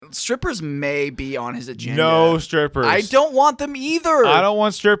strippers may be on his agenda. No strippers. I don't want them either. I don't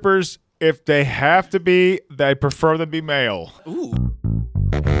want strippers. If they have to be, I prefer them be male. Ooh.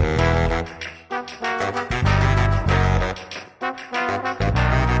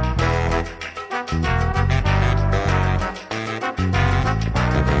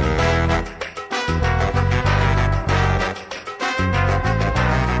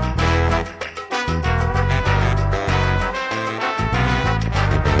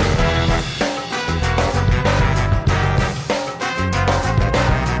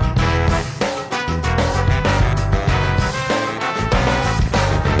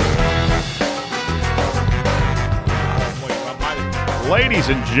 Ladies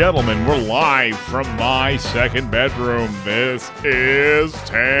and gentlemen, we're live from my second bedroom. This is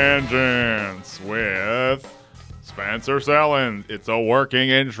Tangents with Spencer Sellens. It's a working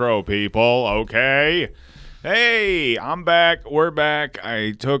intro, people, okay? Hey, I'm back. We're back.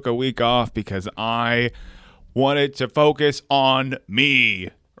 I took a week off because I wanted to focus on me.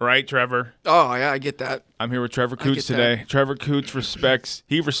 Right, Trevor? Oh, yeah, I get that. I'm here with Trevor Coots today. Trevor Coots respects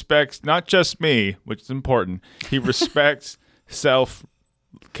not just me, which is important. He respects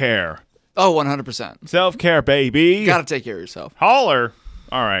self-care. Oh, 100%. Self-care, baby. You gotta take care of yourself. Holler.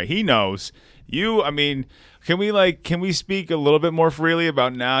 All right, he knows. Can we speak a little bit more freely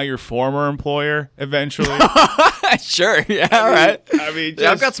about now your former employer eventually? Sure, yeah, all right.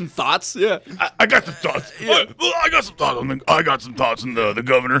 I've got some thoughts, yeah. I got some thoughts. Yeah. I got some thoughts on the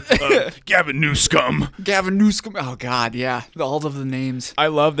governor, Gavin Newsom. Gavin Newsom. Oh, God, yeah. All of the names. I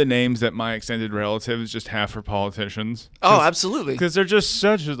love the names that my extended relatives just have for politicians. Oh, absolutely. Because they're just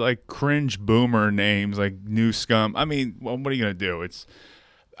such like cringe boomer names, like Newscum. I mean, well, what are you gonna do?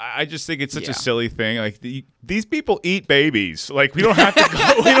 I just think it's such a silly thing. Like these people eat babies. Like we don't have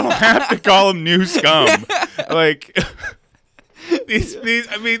to call them new scum. Like these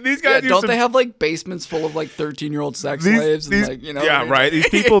guys. Don't they have like basements full of like 13-year-old sex slaves? And, like, you know, yeah, right. These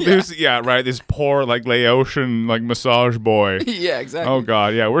people do. Yeah, right. This poor like Laotian like massage boy. Yeah, exactly. Oh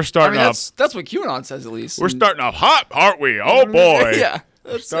God, yeah. We're starting off. That's what QAnon says at least. We're starting off hot, aren't we? Oh boy. Yeah.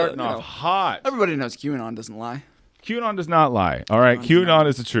 We're starting off hot. Everybody knows QAnon doesn't lie. QAnon does not lie. All right, QAnon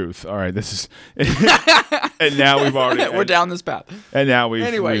is the truth. All right, this is, and now we've already we're down this path. And now we've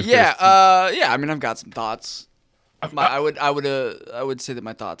I've got some thoughts. I would say that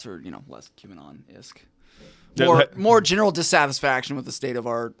my thoughts are less QAnon-esque, more general dissatisfaction with the state of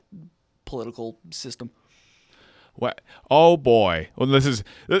our political system. What? Oh boy! Well, this is.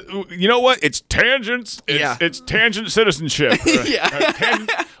 You know what? It's tangents. It's tangent citizenship.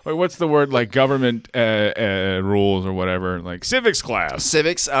 Wait, what's the word? Like government rules or whatever. Like civics class.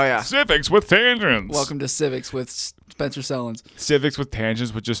 Civics. Oh yeah. Civics with tangents. Welcome to civics with Spencer Sellens. Civics with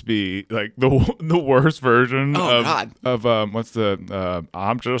tangents would just be like the worst version of what's the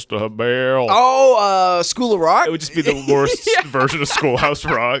I'm just a bell. Oh, School of Rock. It would just be the worst version of Schoolhouse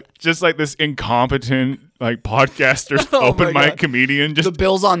Rock. Just like this incompetent like podcaster, open mic comedian. Just the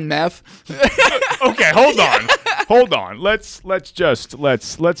Bills on meth. Okay, hold on. Let's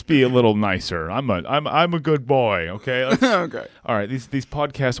be a little nicer. I'm a good boy. Okay. Okay. All right. These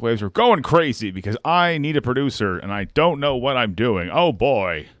podcast waves are going crazy because I need a producer and I don't know what I'm doing. Oh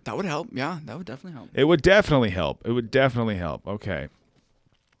boy. That would help. Yeah, that would definitely help. It would definitely help. Okay.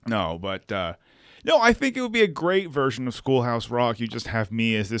 No, but. No, I think it would be a great version of Schoolhouse Rock. You just have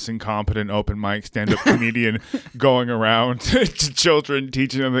me as this incompetent open mic stand-up comedian going around to children,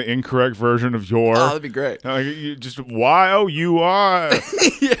 teaching them the incorrect version of your. Oh, that'd be great. You just, wow, you are.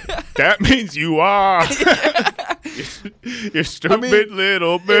 Yeah. That means you are. You stupid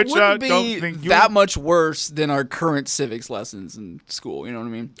little bitch. It wouldn't be that much worse than our current civics lessons in school. You know what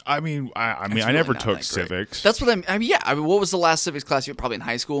I mean? I never took civics. That's what I mean. Yeah. What was the last civics class you had? Probably in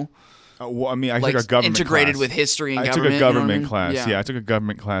high school? I took a government integrated class. with history and government. I took a government class. Yeah, I took a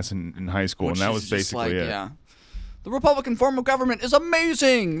government class in high school, and that was basically it. Yeah. The Republican form of government is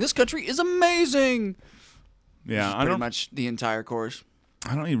amazing. This country is amazing. Yeah, pretty much the entire course.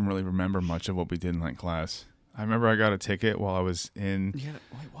 I don't even really remember much of what we did in that class. I remember I got a ticket while I was in.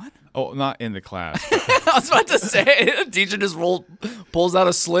 Wait, what? Oh, not in the class. I was about to say, the teacher just pulls out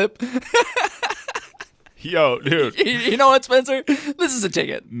a slip. Yo, dude. You know what, Spencer? This is a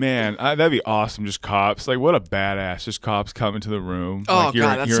ticket. Man, that'd be awesome. Just cops. Like, what a badass. Just cops come into the room. Oh, like,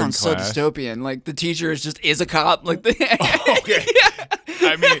 God, that sounds so dystopian. Like, the teacher is a cop. Like, okay.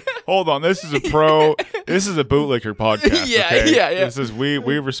 I mean, hold on. This is a bootlicker podcast. Yeah, okay? yeah. This is, we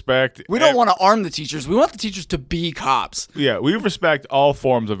respect. We don't want to arm the teachers. We want the teachers to be cops. Yeah, we respect all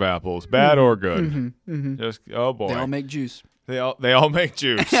forms of apples, bad or good. Mm-hmm. Just, oh, boy. They all make juice. They all make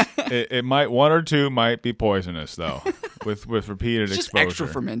juice. It might, one or two might be poisonous though. with repeated It's just exposure. extra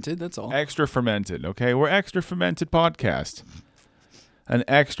fermented. That's all. Extra fermented. Okay, we're extra fermented podcast. An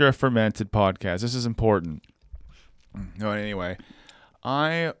extra fermented podcast. This is important. No, anyway,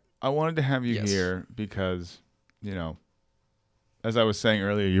 I wanted to have you here because, you know, as I was saying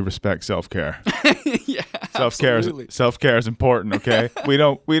earlier, you respect self-care. Yeah, Self-care is important, okay? we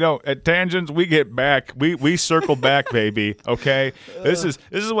don't at Tangents we get back. We circle back, baby, okay? This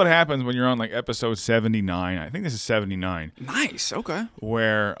is what happens when you're on like episode 79. I think this is 79. Nice. Okay.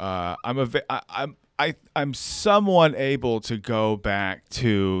 Where I'm somewhat able to go back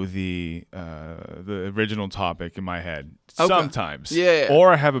to the original topic in my head sometimes. Yeah.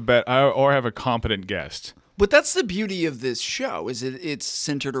 Or I have a competent guest. But that's the beauty of this show, is it's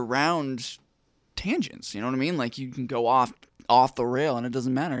centered around tangents. You know what I mean? Like you can go off the rail and it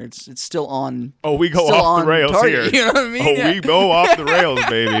doesn't matter. It's still on. Oh, we go off the rails target, here. You know what I mean? We go off the rails,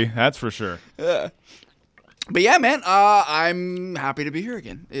 baby. That's for sure. Yeah. But yeah, man, I'm happy to be here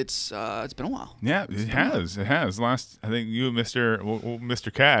again. It's been a while. Yeah, it has. Last, I think you and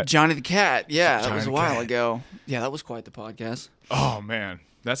Mr. Cat. Johnny the Cat. Yeah, that was a while Cat. ago. Yeah, that was quite the podcast. Oh man,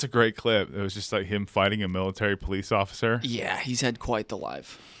 that's a great clip. It was just like him fighting a military police officer. Yeah, he's had quite the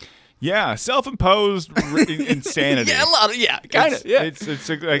life. Yeah, self-imposed insanity. Yeah, kind of. Yeah,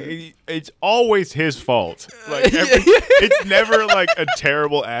 it's always his fault. Like it's never like a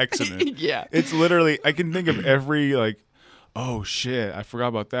terrible accident. Yeah, it's literally I can think of every like, oh shit, I forgot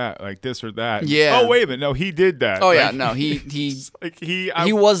about that, like this or that. Yeah. Oh wait a minute, no, he did that. Oh like, yeah, no, he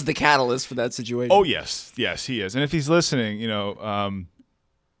he was the catalyst for that situation. Oh yes, he is. And if he's listening, you know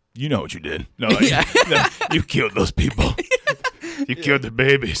what you did. No, no, you killed those people. You killed the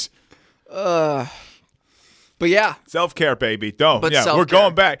babies. But yeah, self-care, baby. Don't. But yeah, self-care. We're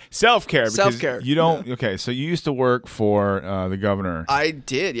going back. Self-care. Because self-care. You don't. Yeah. Okay, so you used to work for the governor. I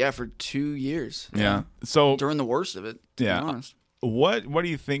did. Yeah, for 2 years. Yeah. So during the worst of it. To be honest. What do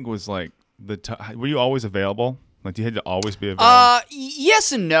you think was like were you always available? Like you had to always be available?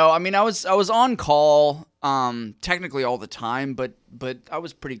 Yes and no. I mean, I was on call technically all the time, but I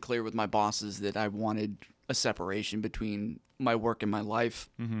was pretty clear with my bosses that I wanted a separation between my work and my life.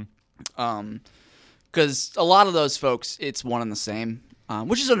 Mm-hmm. Because a lot of those folks, it's one and the same,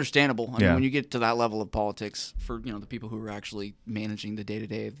 which is understandable. I mean, when you get to that level of politics, for the people who are actually managing the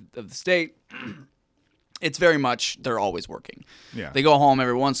day-to-day of the state, it's very much they're always working. Yeah, they go home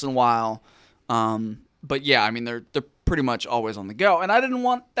every once in a while, but yeah, I mean they're pretty much always on the go, and I didn't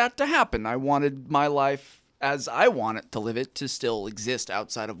want that to happen. I wanted my life as I want it to live it to still exist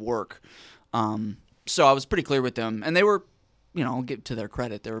outside of work. So I was pretty clear with them, and they were. I'll give to their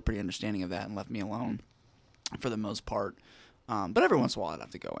credit, they were pretty understanding of that and left me alone for the most part. But every once in a while I'd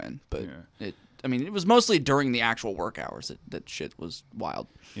have to go in. But it was mostly during the actual work hours that shit was wild.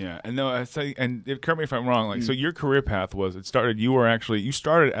 Yeah, and no, correct me if I'm wrong. Like, so your career path was you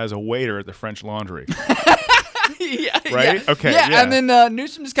started as a waiter at the French Laundry. Yeah, right? Yeah. Okay. Yeah, and then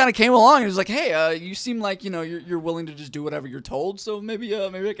Newsom just kind of came along and was like, "Hey, you seem like you're willing to just do whatever you're told, so maybe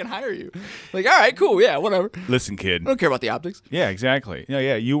I can hire you." Like, all right, cool, yeah, whatever. Listen, kid, I don't care about the optics. Yeah, exactly. Yeah.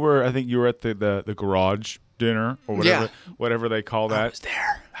 I think you were at the garage dinner or whatever they call that.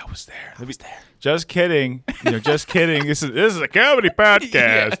 I was there. Just kidding. Just kidding. This is a comedy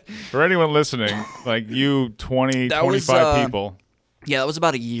podcast for anyone listening. Like you, 25 people. Yeah, that was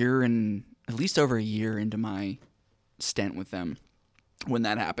about at least over a year into my stint with them when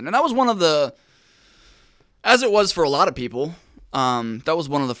that happened. And that was one of the, as it was for a lot of people, that was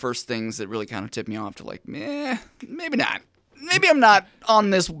one of the first things that really kind of tipped me off to like, maybe not. Maybe I'm not on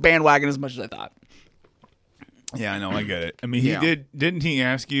this bandwagon as much as I thought. Yeah, I know. I get it. I mean, didn't he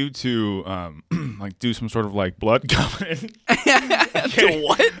ask you to like do some sort of like blood covenant?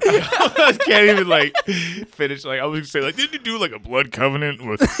 What? I can't even like finish. Like I was gonna say, like, didn't you do like a blood covenant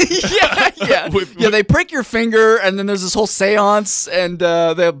with? Yeah. They prick your finger, and then there's this whole seance, and they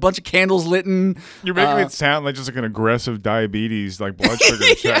have a bunch of candles lit. You're making it sound like just like an aggressive diabetes, like blood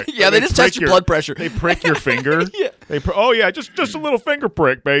sugar check. Yeah, they just test your blood pressure. They prick your finger. Yeah. Just a little finger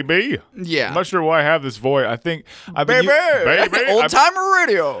prick, baby. Yeah. I'm not sure why I have this voice. I think baby, old timer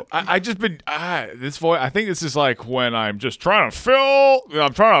radio. I just been this voice. I think this is like when I'm just trying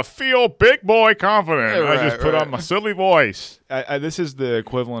to feel big boy confident. I just put on my silly voice. This is the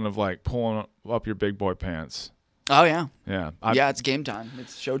equivalent of like pulling up your big boy pants. Oh yeah, yeah, it's game time.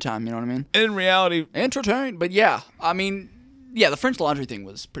 It's showtime. You know what I mean? In reality, entertain. But yeah, I mean, the French Laundry thing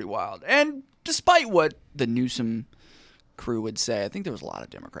was pretty wild. And despite what the Newsom crew would say, I think there was a lot of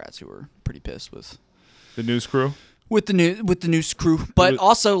Democrats who were pretty pissed with the news crew. With the news crew, but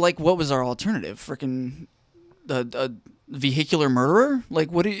also like, what was our alternative? Freaking a vehicular murderer?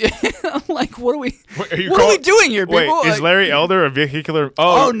 Like, what do you like? What are we? What are we doing here, people? Wait, is Larry Elder a vehicular?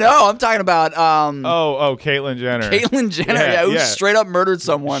 Oh no, I'm talking about Caitlyn Jenner. Caitlyn Jenner, who straight up murdered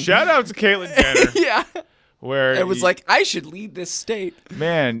someone. Shout out to Caitlyn Jenner. Yeah. Where it was like, I should lead this state.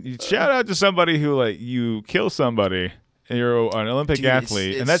 Man, shout out to somebody who like you kill somebody and you're an Olympic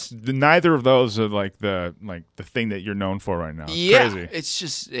athlete, and that's neither of those are like the thing that you're known for right now. It's crazy. It's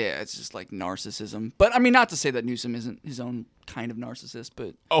just like narcissism. But I mean, not to say that Newsom isn't his own kind of narcissist,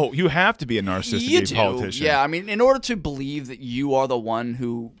 but you have to be a narcissist to be a politician. Yeah, I mean, in order to believe that you are the one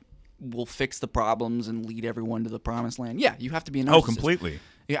who will fix the problems and lead everyone to the promised land, you have to be a narcissist. Oh, completely.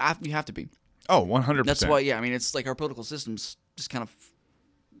 Yeah, you have to be. Oh, 100%. That's why, I mean, it's like our political system's just kind of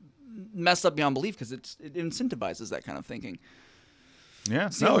messed up beyond belief because it incentivizes that kind of thinking. Yeah,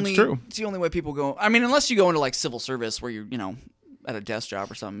 it's true. It's the only way people go. I mean, unless you go into like civil service where you're, at a desk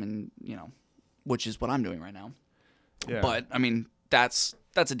job or something, and, which is what I'm doing right now. Yeah. But, I mean, that's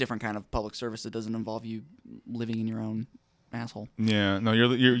a different kind of public service that doesn't involve you living in your own asshole. Yeah, no,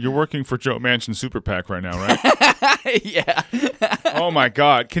 you're working for Joe Manchin Super PAC right now, right? Yeah. Oh my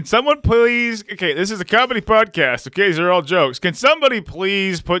God! Can someone please? Okay, this is a comedy podcast. Okay, these are all jokes. Can somebody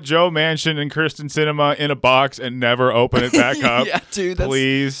please put Joe Manchin and Kirsten Sinema in a box and never open it back up? Yeah, dude.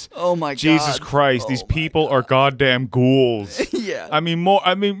 Please. Oh my God. Jesus Christ! These people are goddamn ghouls. Yeah. I mean,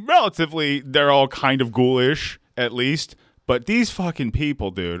 relatively, they're all kind of ghoulish at least, but these fucking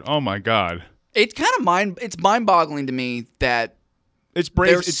people, dude. Oh my God. It's kind of it's mind-boggling to me that it's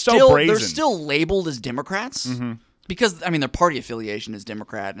brazen. It's so brazen. They're still labeled as Democrats because, I mean, their party affiliation is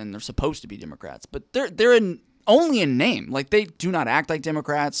Democrat and they're supposed to be Democrats, but they're only in name. Like, they do not act like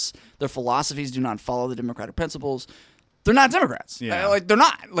Democrats. Their philosophies do not follow the Democratic principles. They're not Democrats. Yeah. They're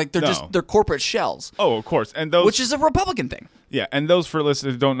not. Like, they're corporate shells. Oh, of course. And those, which is a Republican thing. Yeah, and those for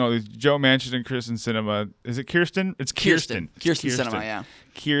listeners who don't know, Joe Manchin and Kirsten Sinema. Is it Kirsten? It's Kirsten. Kirsten Sinema, yeah.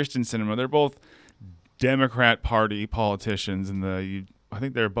 Kirsten Sinema. They're both Democrat Party politicians, and I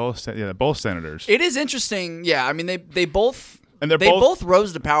think they're both both senators. It is interesting. Yeah, I mean they both. And they both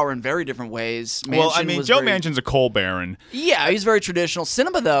rose to power in very different ways. Joe Manchin's a coal baron. Yeah, he's very traditional.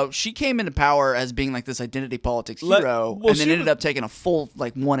 Sinema, though, she came into power as being like this identity politics hero, and then ended up taking a full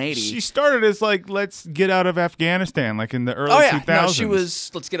 180. She started as let's get out of Afghanistan, like in the early 2000s. No, she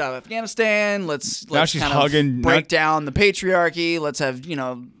was let's get out of Afghanistan. Let's now she's kind hugging of break down the patriarchy. Let's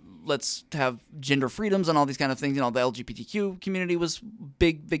have gender freedoms and all these kind of things. The LGBTQ community was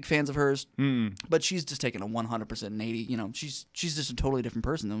big fans of hers. But she's just taken a 100% 80. She's just a totally different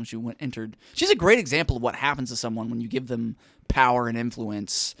person than when she entered. She's a great example of what happens to someone when you give them power and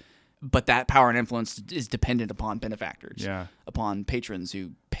influence, but that power and influence is dependent upon benefactors, upon patrons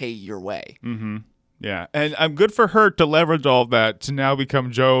who pay your way. Mm-hmm. Yeah, and I'm good for her to leverage all of that to now become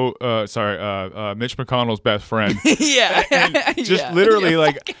Mitch McConnell's best friend. Yeah. And just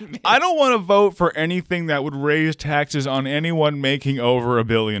literally, I don't want to vote for anything that would raise taxes on anyone making over $1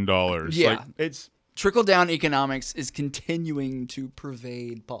 billion. Yeah. It's trickle-down economics is continuing to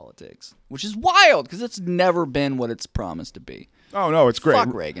pervade politics, which is wild because it's never been what it's promised to be. Oh no, it's great.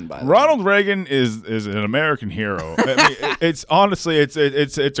 Fuck Reagan, by the way. Ronald Reagan is an American hero. I mean, it's honestly it's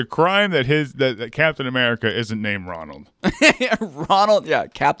a crime that Captain America isn't named Ronald. Ronald, yeah,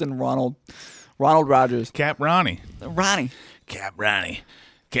 Captain Ronald Rogers. Cap Ronnie. Cap Ronnie.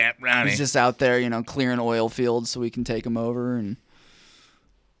 He's just out there, clearing oil fields so we can take him over, and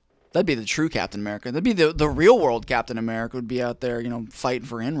that'd be the true Captain America. That'd be the real world Captain America would be out there, fighting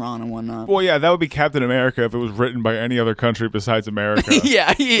for Enron and whatnot. Well, yeah, that would be Captain America if it was written by any other country besides America.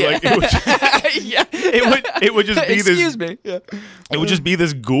 Yeah. It would just be this. Excuse me. Yeah. It would just be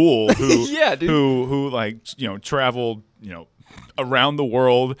this ghoul who, yeah, dude. who traveled, around the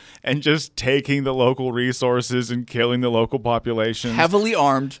world and just taking the local resources and killing the local population. Heavily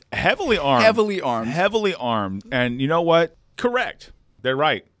armed. And you know what? Correct. They're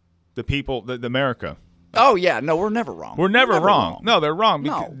right. The people, the America. Oh yeah, no, we're never wrong. We're never wrong. No, they're wrong.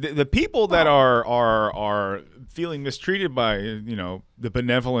 No. The people that are feeling mistreated by the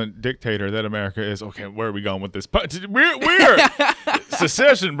benevolent dictator that America is. Okay, where are we going with this? We're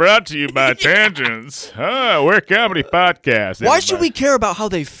secession brought to you by Tangents. We're a comedy podcast. Why should we care about how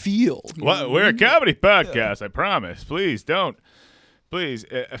they feel? We're a comedy podcast. I promise. Please don't. Please,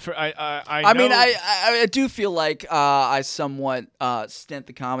 I do feel like I somewhat stint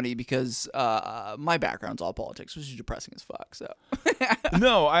the comedy because my background's all politics, which is depressing as fuck. So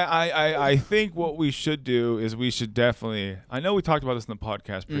no, I think what we should do is we should definitely. I know we talked about this in the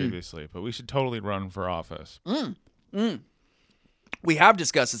podcast previously, but we should totally run for office. We have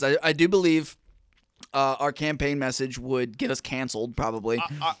discussed this. I do believe our campaign message would get us canceled, probably.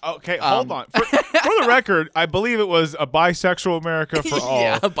 Okay, hold on. the record, I believe it was a bisexual America for all.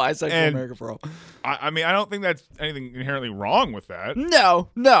 Yeah, a bisexual America for all. I mean, I don't think that's anything inherently wrong with that. No,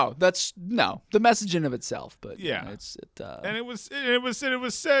 that's the message in of itself. But yeah, and it was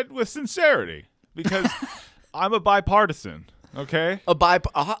said with sincerity because I'm a bipartisan. Okay, a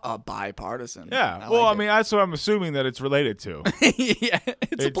bipartisan. Yeah. I mean, that's what I'm assuming that it's related to. Yeah,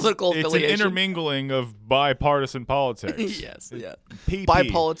 it's a political affiliation. It's an intermingling of bipartisan politics. Yes, yeah.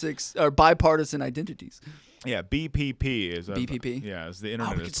 PP. Or bipartisan identities. Yeah, BPP is BPP. Yeah, is the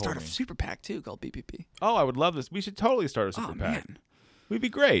internet. We could start a super PAC too called BPP. Oh, I would love this. We should totally start a super PAC. Man. We'd be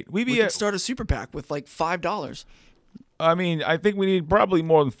great. We could start a super PAC with like $5. I mean, I think we need probably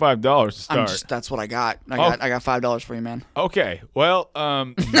more than $5 to start. That's what I got. I got $5 for you, man. Okay. Well,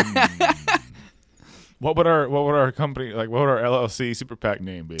 what would our company, like, what would our LLC super PAC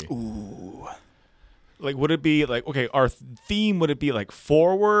name be? Ooh. Like, would it be like, okay, our theme, would it be like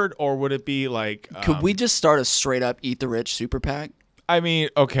forward, or would it be like could we just start a straight up Eat the Rich super PAC? I mean,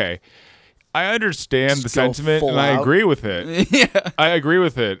 okay, I understand the sentiment and I agree with it. Yeah, I agree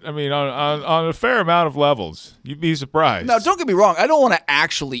with it. I mean, on a fair amount of levels, you'd be surprised. No, don't get me wrong. I don't want to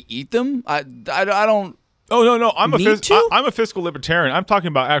actually eat them. I don't. Oh no, I'm a fiscal libertarian. I'm talking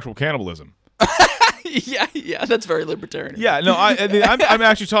about actual cannibalism. Yeah, that's very libertarian. Yeah, no, I'm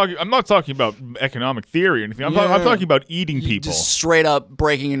actually talking. I'm not talking about economic theory or anything. I'm talking about eating people, just straight up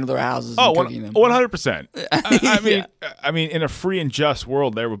breaking into their houses. And cooking them. 100%. I mean, in a free and just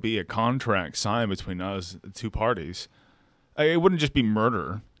world, there would be a contract signed between us, the two parties. It wouldn't just be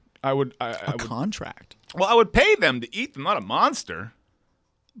murder. I would contract. Well, I would pay them to eat them, not a monster.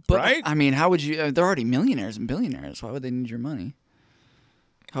 But right? I mean, how would you? They're already millionaires and billionaires. Why would they need your money?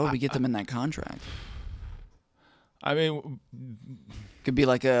 How would we get them in that contract? I mean, could be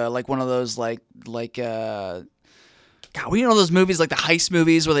like one of those God, we know those movies like the heist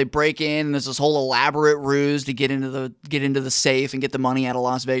movies where they break in and there's this whole elaborate ruse to get into the safe and get the money out of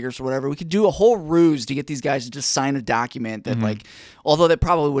Las Vegas or whatever. We could do a whole ruse to get these guys to just sign a document that like, although that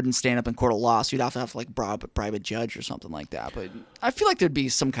probably wouldn't stand up in court of law, so you'd have to like bribe a judge or something like that. But I feel like there'd be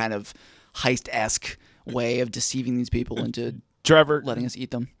some kind of heist-esque way of deceiving these people into Trevor letting us eat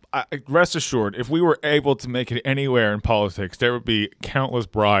them. Rest assured, if we were able to make it anywhere in politics, there would be countless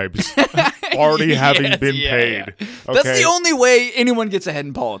bribes already having been paid. Yeah. Okay? That's the only way anyone gets ahead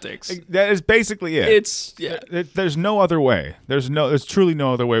in politics. That is basically it. There's no other way. There's truly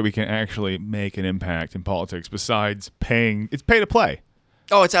no other way we can actually make an impact in politics besides paying. It's pay to play.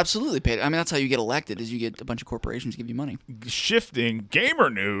 Oh, it's absolutely paid. I mean, that's how you get elected, is you get a bunch of corporations to give you money. Shifting gamer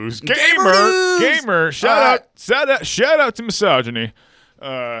news. Gamer. Shout out to misogyny.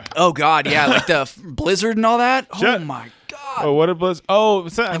 Oh God, yeah, like the Blizzard and all that. Oh my God. Oh, what a Blizzard! Oh,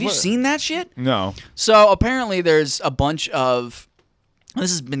 have you seen that shit? No. So apparently, there's a bunch of. This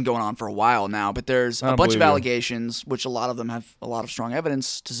has been going on for a while now, but there's a bunch of allegations, which a lot of them have a lot of strong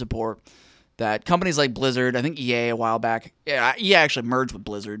evidence to support, that companies like Blizzard, I think EA a while back, EA actually merged with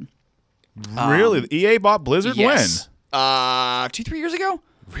Blizzard. Really? EA bought Blizzard yes. when? 2-3 years ago.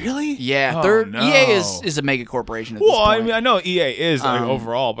 Really? Yeah, EA is a mega corporation. At this point. I mean, I know EA is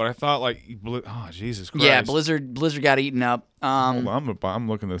overall, but I thought Jesus Christ. Yeah, Blizzard got eaten up. Hold on, I'm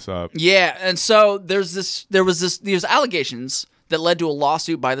looking this up. Yeah, and so there's allegations that led to a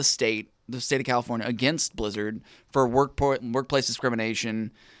lawsuit by the state of California against Blizzard for workplace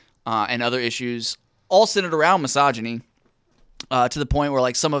discrimination and other issues, all centered around misogyny, to the point where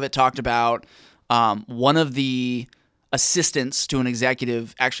like some of it talked about one of the assistants to an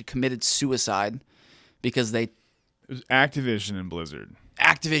executive actually committed suicide because it was Activision and Blizzard.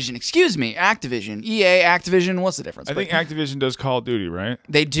 Activision. EA, Activision. What's the difference? I think Activision does Call of Duty, right?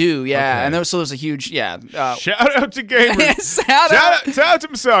 They do, yeah. Okay. And there's a huge, shout out to gamers. Shout out to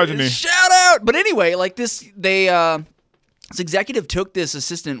misogyny. Shout out. But anyway, like this executive took this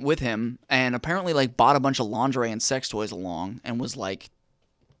assistant with him and apparently like bought a bunch of lingerie and sex toys along and was like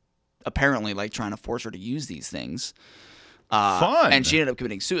apparently like trying to force her to use these things. Fun. And she ended up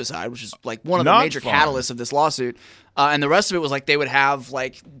committing suicide, which is like one of the major catalysts of this lawsuit. And the rest of it was like they would have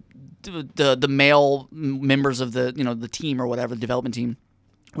like the male members of the team or whatever, the development team,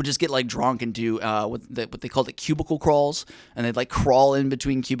 would just get like drunk and do what they called it cubicle crawls, and they'd like crawl in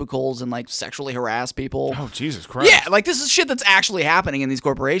between cubicles and like sexually harass people. Oh, Jesus Christ. Yeah, like this is shit that's actually happening in these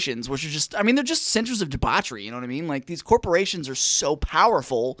corporations, which are just, I mean, they're just centers of debauchery, you know what I mean? Like these corporations are so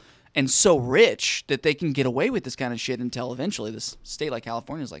powerful and so rich that they can get away with this kind of shit until eventually this state like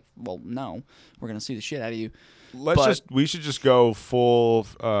California is like, well, no, we're going to sue the shit out of you. We should just go full,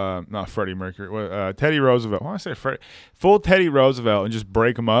 not Freddie Mercury, Teddy Roosevelt. Why do I say Freddie? Full Teddy Roosevelt and just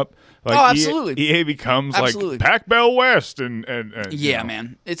break them up. Like absolutely. EA becomes like Pac Bell West and yeah,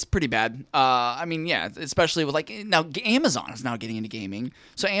 man, it's pretty bad. I mean, yeah, especially with like now Amazon is now getting into gaming.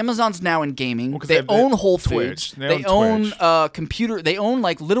 So Amazon's now in gaming. They own Whole Foods. They own computer. They own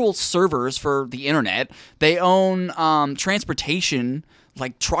like literal servers for the internet. They own transportation,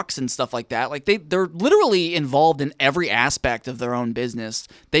 like trucks and stuff like that. Like they're literally involved in every aspect of their own business.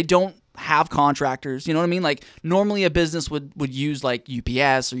 They don't have contractors, you know what I mean? Like normally a business would use like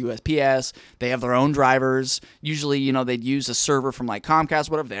UPS or USPS. They have their own drivers. Usually, you know, they'd use a server from like Comcast,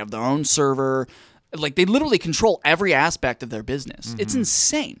 whatever. They have their own server. Like they literally control every aspect of their business. Mm-hmm. It's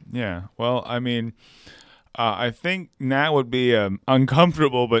insane. Yeah. Well, I mean, I think now would be an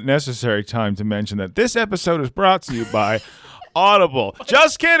uncomfortable but necessary time to mention that this episode is brought to you by Audible.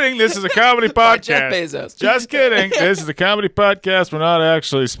 Just kidding. This is a comedy podcast. Jeff Bezos. Just kidding. This is a comedy podcast. We're not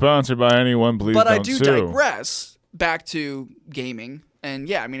actually sponsored by anyone. Please don't sue. But I do digress back to gaming. And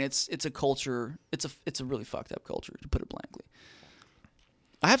yeah, I mean it's a culture. It's a really fucked up culture, to put it blankly.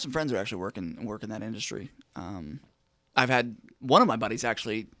 I have some friends who actually work in that industry. I've had one of my buddies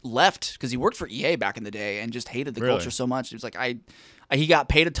actually left because he worked for EA back in the day and just hated the culture so much. He was like, he got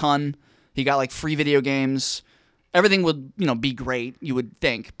paid a ton. He got like free video games. Everything would, you know, be great, you would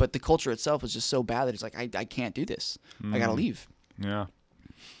think, but the culture itself was just so bad that he's like, I can't do this. I gotta leave. Yeah.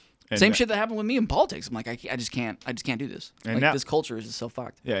 And same shit that happened with me in politics. I'm like, I just can't do this. And like, this culture is just so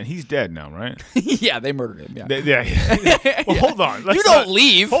fucked. Yeah, and he's dead now, right? Yeah, they murdered him. Yeah. Yeah. Well, hold on. You don't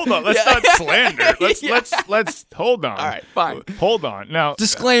leave. Hold on. Let's not slander. Let's hold on. All right, fine. Hold on. Now,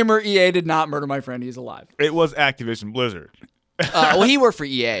 disclaimer: EA did not murder my friend. He's alive. It was Activision Blizzard. Well, he worked for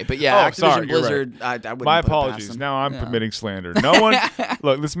EA, but yeah, Activision Blizzard. Right. I wouldn't. My apologies. Now I'm permitting slander. No one.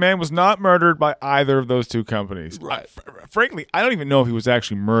 Look, this man was not murdered by either of those two companies. Right. Frankly, I don't even know if he was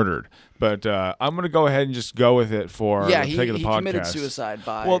actually murdered. But I'm going to go ahead and just go with it for the sake of the podcast. He committed suicide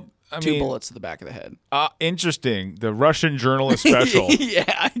by two bullets to the back of the head. Interesting. The Russian journalist special.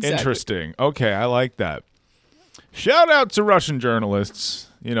 Yeah, exactly. Interesting. Okay, I like that. Shout out to Russian journalists.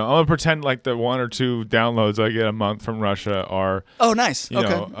 You know, I'm going to pretend like the 1 or 2 downloads I get a month from Russia are... Oh, nice.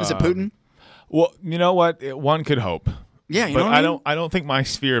 Okay. Is it Putin? Well, you know what? One could hope. Yeah, you know what I mean? I don't think my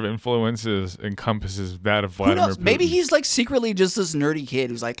sphere of influence encompasses that of Vladimir Putin. Maybe he's like secretly just this nerdy kid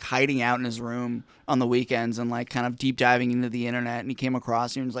who's like hiding out in his room on the weekends and like kind of deep diving into the internet, and he came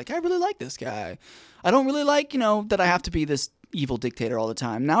across you and was like, I really like this guy. I don't really like, you know, that I have to be this evil dictator all the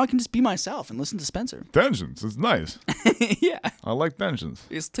time. Now I can just be myself and listen to Spencer. Tensions. It's nice. Yeah. I like tensions.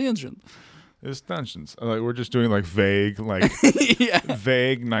 It's tension. It's tensions. Like we're just doing like vague,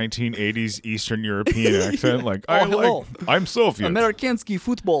 vague 1980s Eastern European accent. Like I'm Soviet. Amerikansky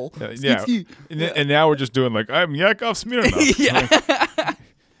football. Yeah. And now we're just doing like I'm Yakov Smirnov. Yeah. Like,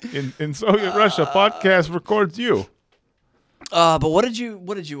 in Soviet Russia, podcast records you. But what did you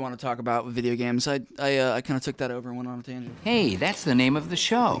want to talk about with video games? I kind of took that over and went on a tangent. Hey, that's the name of the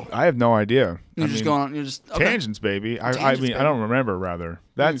show. I have no idea. You're just okay. Tangents, baby. I don't remember. Rather,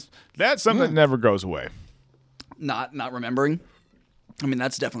 that's something that never goes away. Not remembering. I mean,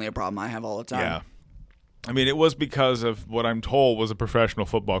 that's definitely a problem I have all the time. Yeah. I mean, it was because of what I'm told was a professional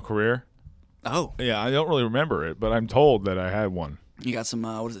football career. Oh. Yeah, I don't really remember it, but I'm told that I had one. You got some,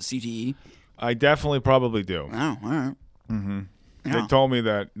 what is it, CTE? I definitely probably do. Oh, all right. Mm-hmm. Yeah. They told me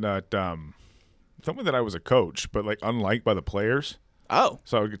that I was a coach, but like unliked by the players. Oh.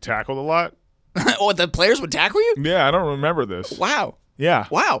 So I would get tackled a lot. Oh, the players would tackle you? Yeah, I don't remember this. Wow. Yeah.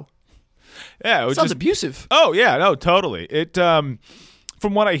 Wow. Yeah. It sounds abusive. Oh, yeah. No, totally. It, from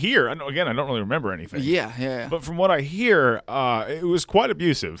what I hear, again, I don't really remember anything. Yeah. But from what I hear, it was quite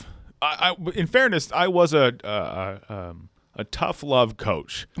abusive. In fairness, I was a tough love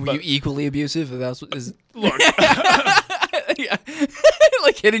coach. Were you equally abusive? If that's what is. Look. Yeah.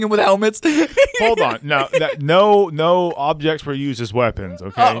 Like hitting him with helmets. Hold on. No objects were used as weapons,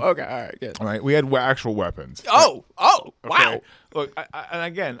 okay? Oh, okay. All right, good. All right, we had actual weapons. Oh, okay? Wow. Look, and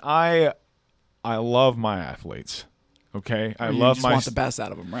again, I love my athletes, okay? I want the best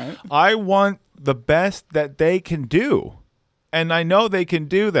out of them, right? I want the best that they can do. And I know they can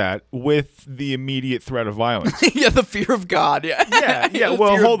do that with the immediate threat of violence. Yeah, the fear of God. Yeah. Yeah.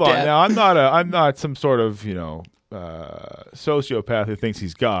 Well, hold on. Now, I'm not some sort of sociopath who thinks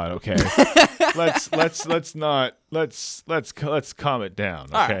he's God. Okay. let's calm it down.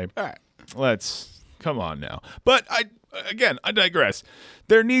 Okay. All right. Let's come on now. But I digress.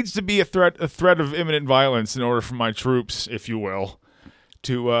 There needs to be a threat of imminent violence in order for my troops, if you will,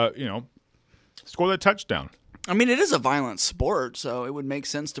 to score that touchdown. I mean, it is a violent sport, so it would make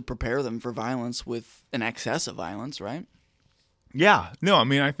sense to prepare them for violence with an excess of violence, right? Yeah. No, I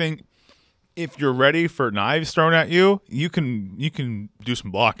mean, I think if you're ready for knives thrown at you, you can do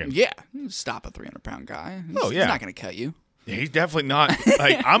some blocking. Yeah. Stop a 300-pound guy. Oh, yeah. He's not going to cut you. Yeah, he's definitely not.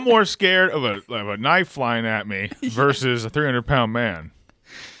 Like, I'm more scared of a knife flying at me versus a 300-pound man.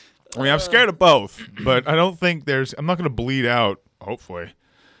 I mean, I'm scared of both, but I don't think I'm not going to bleed out, hopefully.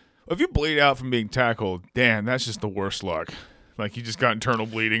 If you bleed out from being tackled, damn, that's just the worst luck. Like, you just got internal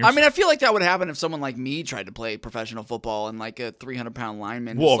bleeding. I mean, I feel like that would happen if someone like me tried to play professional football and like a 300-pound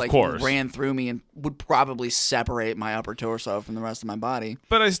lineman of course. ran through me and would probably separate my upper torso from the rest of my body.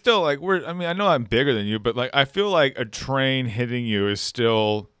 But I still, like, I know I'm bigger than you, but, like, I feel like a train hitting you is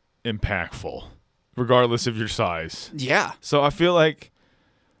still impactful, regardless of your size. Yeah. So I feel like...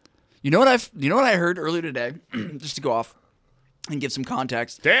 You know what I heard earlier today, just to go off and give some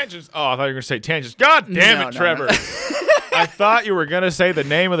context. Tangents. Oh, I thought you were going to say tangents. God damn it, Trevor. No. I thought you were going to say the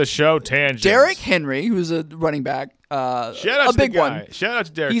name of the show, Tangents. Derrick Henry, who's a running back, shout out a to big the guy. one. Shout out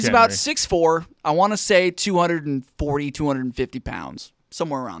to Derrick He's Henry. about 6'4", I want to say 240, 250 pounds,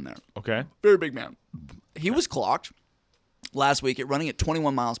 somewhere around there. Okay. Very big man. He was clocked last week at running at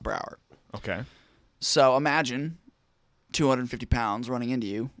 21 miles per hour. Okay. So imagine 250 pounds running into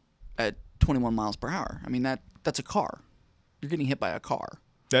you at 21 miles per hour. I mean, that's a car. You're getting hit by a car.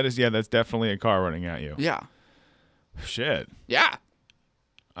 That's definitely a car running at you. Yeah. Shit. Yeah.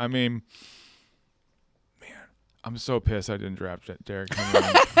 I mean, man, I'm so pissed I didn't draft Derrick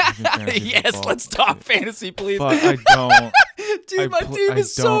Henry. Yes, football. let's talk fantasy, please. Fuck, I don't. Dude, my team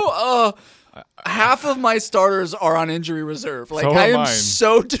is so... half of my starters are on injury reserve. Like, So I am am mine.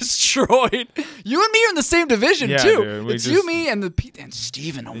 so destroyed. You and me are in the same division, Yeah, too. dude, It's you, me, and and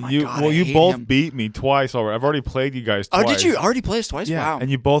Steven. Oh, my God. Well, I you hate both him. beat me twice already. I've already played you guys twice. Oh, did you already play us twice? Yeah, Wow. and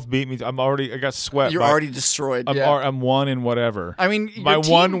you both beat me. I got swept. You're already destroyed. I'm one in whatever. I mean, my your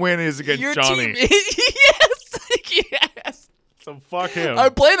one team- win is against your Johnny. Team, yes. So fuck him. I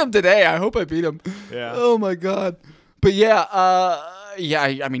played him today. I hope I beat him. Yeah. Oh my God. But yeah,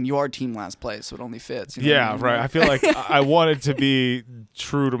 I mean, you are team last place, so it only fits. You know Yeah, what I mean? right. I feel like I wanted to be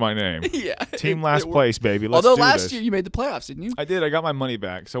true to my name. Yeah. Team last place, baby. Let's Although do last this. year you made the playoffs, didn't you? I did. I got my money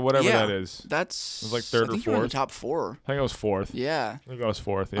back. So whatever Yeah, that is. That's It was like third I think or you were in the fourth. top 4. I think I was fourth. Yeah. I think I was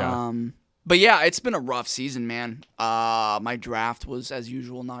fourth. Yeah. But yeah, it's been a rough season, man. My draft was, as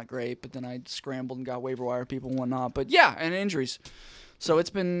usual, not great, but then I scrambled and got waiver wire people and whatnot. But yeah, and injuries. So it's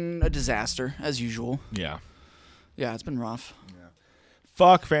been a disaster, as usual. Yeah. Yeah, it's been rough.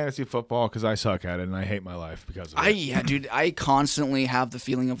 Fuck fantasy football because I suck at it and I hate my life because of it. Yeah, dude, I constantly have the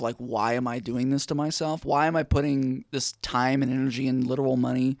feeling of like, why am I doing this to myself? Why am I putting this time and energy and literal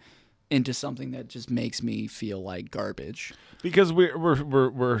money into something that just makes me feel like garbage? Because we're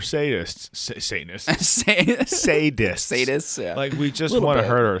sadists. Satanists. Sadists. Sadists, yeah. Like, we just Little want to bit.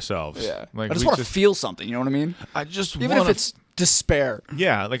 hurt ourselves. Yeah. Like, I just we want to feel something, you know what I mean? I just Even want if it's despair.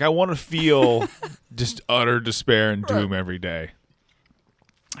 Yeah, like I want to feel just utter despair and doom every day.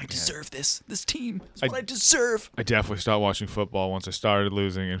 I deserve this. This team is what I deserve. I definitely stopped watching football once I started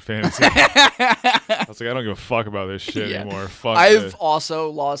losing in fantasy. I was like, I don't give a fuck about this shit Yeah. anymore. Fuck I've this. also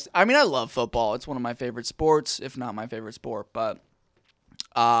lost. I mean, I love football. It's one of my favorite sports, if not my favorite sport. But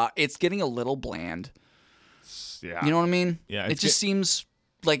it's getting a little bland. Yeah. You know what I mean? Yeah, It just seems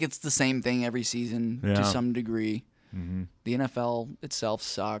like it's the same thing every season Yeah. to some degree. Mm-hmm. The NFL itself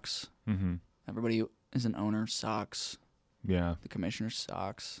sucks. Mm-hmm. Everybody who is an owner sucks. Yeah. The commissioner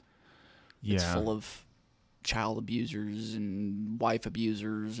sucks. Yeah. It's full of child abusers and wife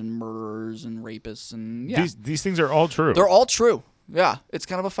abusers and murderers and rapists and yeah. These things are all true. They're all true. Yeah, it's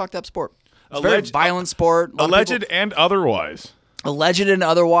kind of a fucked up sport. It's a very Alleged- violent sport. A lot of Alleged people- and otherwise. alleged and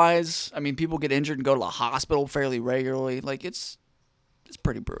otherwise. I mean, people get injured and go to the hospital fairly regularly. Like it's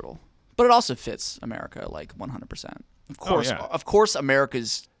pretty brutal. But it also fits America like 100%. Of course,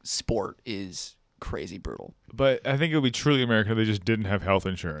 America's sport is crazy brutal. But I think it would be truly America if they just didn't have health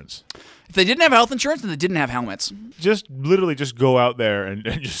insurance. If they didn't have health insurance, then they didn't have helmets. Just literally just go out there and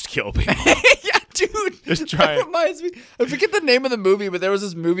just kill people. Yeah, dude. Just try That it. reminds me. I forget the name of the movie, but there was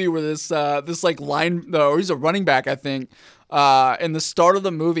this movie where this like line. No, he's a running back, I think. In the start of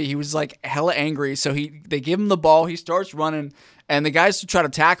the movie, he was like hella angry, so they give him the ball. He starts running, and the guys try to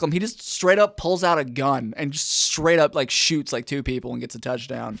tackle him. He just straight up pulls out a gun and just straight up like shoots like 2 people and gets a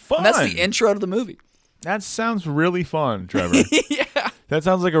touchdown. Fun. And that's the intro to the movie. That sounds really fun, Trevor. Yeah. That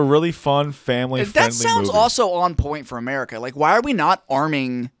sounds like a really fun, family-friendly That sounds movie. also on point for America. Like, why are we not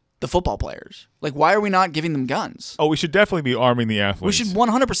arming the football players? Like, why are we not giving them guns? Oh, we should definitely be arming the athletes. We should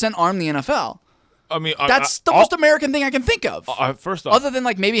 100% arm the NFL. I mean, That's the most American thing I can think of. First off, Other than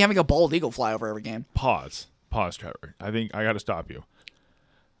like maybe having a bald eagle fly over every game. pause. pause, Trevor. I think I got to stop you.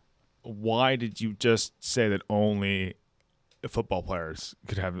 Why did you just say that only football players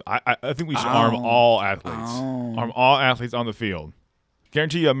could have? I think we should arm all athletes. Arm all athletes on the field.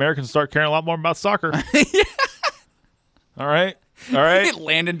 Guarantee you, Americans start caring a lot more about soccer. Yeah. All right.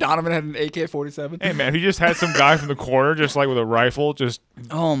 Landon Donovan had an AK-47. Hey man, if you just had some guy from the corner, just like with a rifle, just.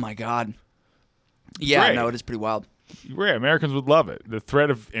 Oh my God. Yeah, great. no, it is pretty wild. Yeah, Americans would love it. The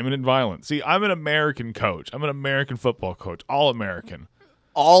threat of imminent violence. See, I'm an American coach. I'm an American football coach. All American.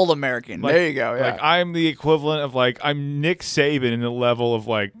 All American. Like, there you go. Yeah. Like I'm the equivalent of like I'm Nick Saban in the level of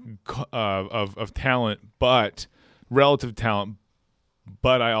like of talent, but relative talent.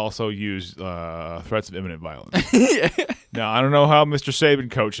 But I also use threats of imminent violence. Yeah. Now I don't know how Mr. Saban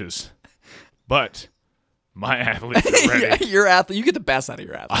coaches, but my athletes are ready. Yeah, your athlete, you get the best out of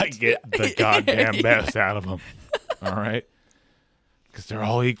your athletes. I get the goddamn best out of them. All right, because they're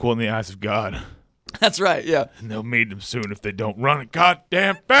all equal in the eyes of God. That's right, yeah. And they'll meet them soon if they don't run it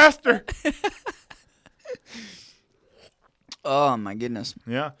goddamn faster. Oh my goodness.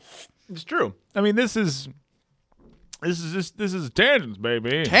 Yeah, it's true. I mean, this is tangents,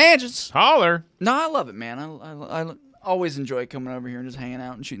 baby. Tangents. Holler. No, I love it, man. I always enjoy coming over here and just hanging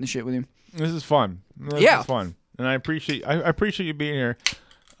out and shooting the shit with you. This is fun. This is fun, and I appreciate you being here.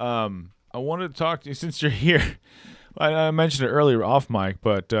 I wanted to talk to you since you're here. I mentioned it earlier off mic,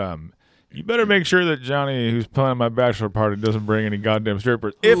 but you better make sure that Johnny, who's planning my bachelor party, doesn't bring any goddamn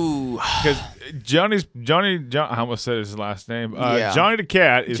strippers. Because Johnny, I almost said his last name. Johnny the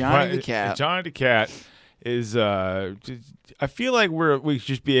Cat is Johnny the Cat. Johnny the Cat is. I feel like we should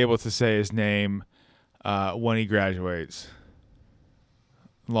just be able to say his name when he graduates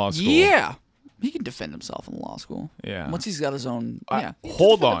law school. Yeah. He can defend himself in law school. Yeah. Once he's got his own.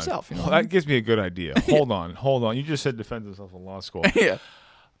 Hold on. Himself, you know that gives me a good idea. Hold on. You just said defend himself in law school. Yeah.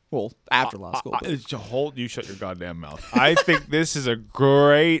 Well, after law school. You shut your goddamn mouth. I think this is a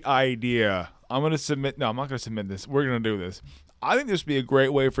great idea. I'm going to submit. No, I'm not going to submit this. We're going to do this. I think this would be a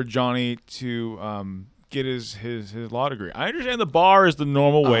great way for Johnny to get his law degree. I understand the bar is the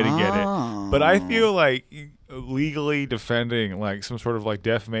normal way to get it, but I feel like legally defending like some sort of like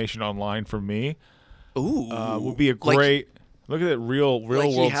defamation online for me would be a great look at it real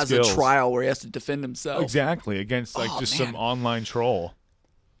world skills. He has a trial where he has to defend himself. Exactly, against like some online troll.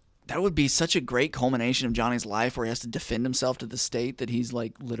 That would be such a great culmination of Johnny's life where he has to defend himself to the state that he's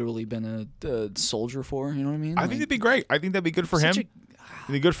like literally been a soldier for. You know what I mean? I think that'd be great. I think that'd be good for him. It'd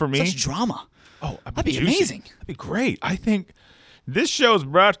be good for me. Such drama. Oh, that'd be amazing. That'd be great. I think this show's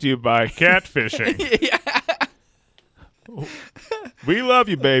brought to you by catfishing. Yeah. We love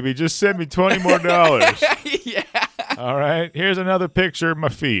you, baby. Just send me $20 more. Yeah. All right. Here's another picture of my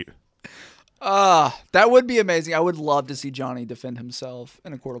feet. That would be amazing. I would love to see Johnny defend himself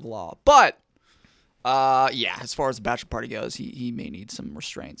in a court of law. But, as far as the bachelor party goes, he may need some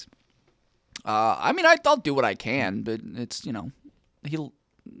restraints. I mean, I'll do what I can, but it's, he'll.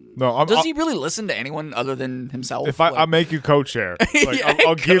 No, does he really listen to anyone other than himself? If I'll make you co-chair, like,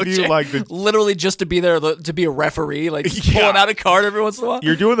 I'll give you like the literally just to be there to be a referee, like pulling out a card every once in a while.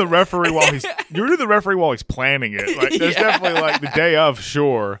 You're doing the referee while he's planning it. Like there's definitely like the day of,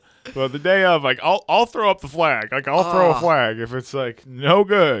 sure, but the day of, like I'll throw up the flag. Like I'll throw a flag if it's like no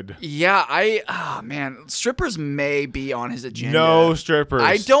good. Yeah, man, strippers may be on his agenda. No strippers.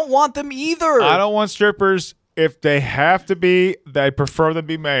 I don't want them either. I don't want strippers. If they have to be, I prefer them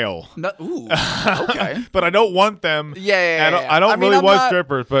be male. No, okay. But I don't want them. Yeah. I don't really want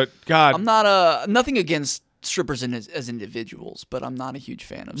strippers, but God. I'm not nothing against strippers as individuals, but I'm not a huge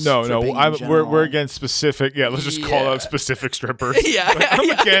fan of stripping in general. We're against specific. Yeah, let's just call out specific strippers. Yeah. Like, I'm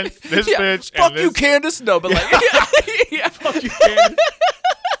against this bitch. Fuck you, Candace. No, but like. Fuck you, Candace.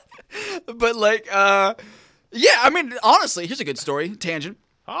 But like, I mean, honestly, here's a good story. Tangent.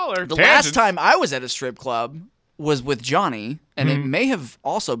 The last time I was at a strip club was with Johnny, and it may have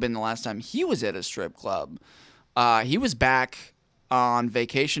also been the last time he was at a strip club. He was back on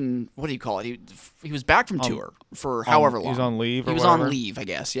vacation. What do you call it? He was back from tour for however long. He was on leave. He was on leave, I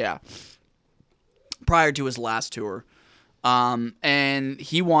guess. Yeah. Prior to his last tour, and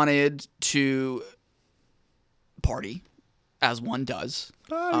he wanted to party, as one does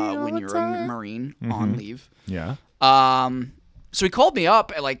when you're a Marine on leave. Yeah. So he called me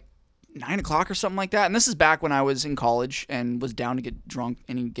up at like 9 o'clock or something like that. And this is back when I was in college and was down to get drunk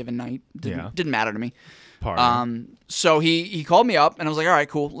any given night. Didn't matter to me. So he called me up and I was like, all right,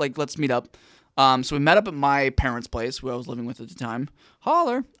 cool. Like, let's meet up. So we met up at my parents' place, who I was living with at the time.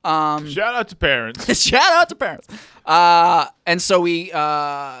 Holler. Shout out to parents. Shout out to parents. And so we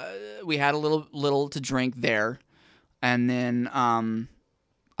had a little to drink there. And then,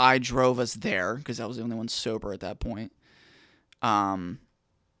 I drove us there because I was the only one sober at that point. And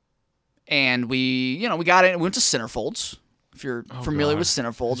we got in. We went to Centerfolds. If you're familiar with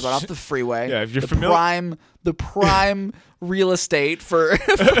Centerfolds, right off the freeway. Yeah, if you're familiar. The prime real estate for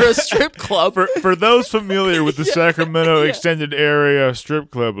a strip club. For those familiar with the Sacramento extended area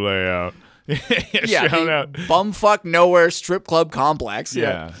strip club layout. Shout out. Bumfuck nowhere strip club complex.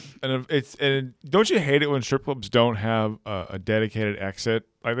 Yeah. And don't you hate it when strip clubs don't have a dedicated exit?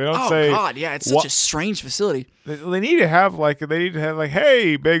 Like they don't say. Oh God, yeah, it's such a strange facility. They need to have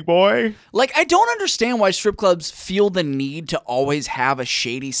hey, big boy. Like I don't understand why strip clubs feel the need to always have a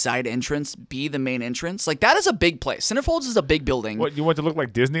shady side entrance be the main entrance. Like that is a big place. Centerfolds is a big building. What, you want to look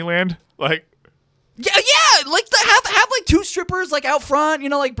like Disneyland? Like Yeah, like have like two strippers like out front,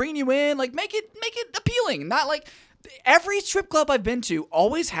 like bringing you in, like make it appealing. Not like every strip club I've been to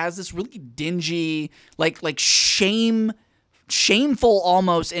always has this really dingy, like shameful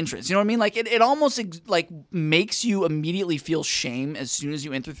almost entrance. You know what I mean? Like it almost like makes you immediately feel shame as soon as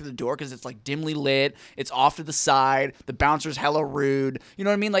you enter through the door because it's like dimly lit, it's off to the side, the bouncer's hella rude. You know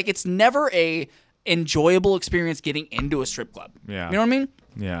what I mean? Like it's never a enjoyable experience getting into a strip club. Yeah. You know what I mean?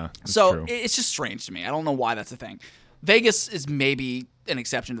 Yeah. So true. It's just strange to me. I don't know why that's a thing. Vegas is maybe an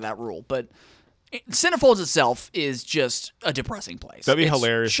exception to that rule, but Centerfolds itself is just a depressing place. That'd be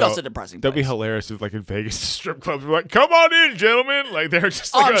hilarious. Just a depressing place. That'd be hilarious if, like, in Vegas, strip clubs were like, "Come on in, gentlemen!" Like they're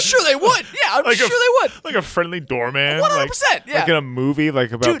just. Like I'm sure they would. Yeah, I'm like sure they would. Like a friendly doorman. 100%. Yeah. Like in a movie,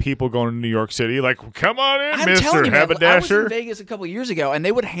 like about people going to New York City. Like, come on in, I'm Mister telling you, man, Haberdasher. I was in Vegas a couple of years ago, and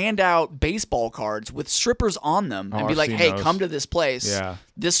they would hand out baseball cards with strippers on them, and be I've like, seen "Hey, those. come to this place. Yeah.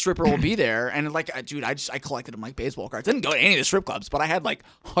 This stripper will be there." And like, dude, I collected them like baseball cards. I didn't go to any of the strip clubs, but I had like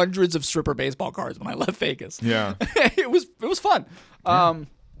hundreds of stripper baseball cards when I left Vegas. Yeah. it was fun.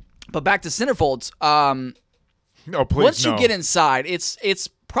 But back to Centerfolds. No, please. Once you get inside, it's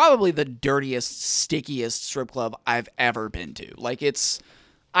probably the dirtiest, stickiest strip club I've ever been to. Like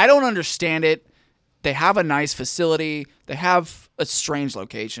I don't understand it. They have a nice facility. They have a strange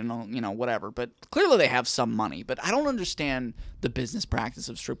location, whatever. But clearly they have some money. But I don't understand the business practice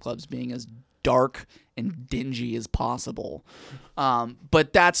of strip clubs being as dark and dingy as possible.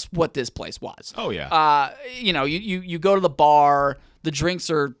 But that's what this place was. Oh, yeah. You go to the bar. The drinks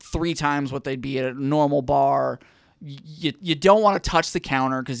are 3 times what they'd be at a normal bar. You don't want to touch the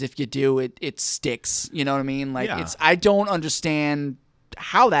counter because if you do, it sticks. You know what I mean? Like I don't understand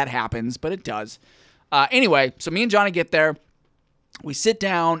how that happens, but it does. Anyway, so me and Johnny get there. We sit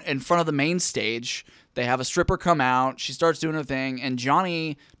down in front of the main stage. They have a stripper come out. She starts doing her thing, and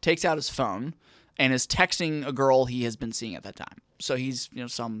Johnny takes out his phone and is texting a girl he has been seeing at that time. So he's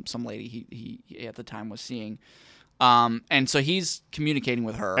some lady he at the time was seeing. And so he's communicating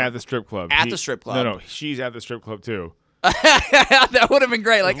with her at the strip club. The strip club. No, she's at the strip club too. That would have been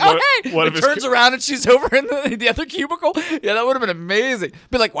great. Like, it turns around and she's over in the other cubicle. Yeah, that would have been amazing.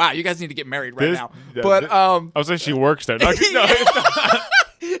 Be like, wow, you guys need to get married right now. But I was like, she works there. No,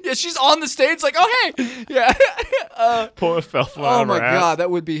 yeah, she's on the stage. Like, oh hey, yeah. Poor fell flat. Oh my god, that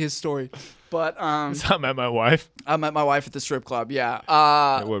would be his story. But I met my wife. I met my wife at the strip club.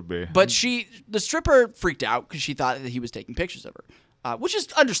 Yeah, it would be. But the stripper freaked out because she thought that he was taking pictures of her, which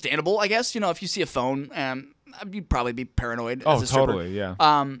is understandable, I guess. If you see a phone, you'd probably be paranoid. As a stripper. Totally, yeah.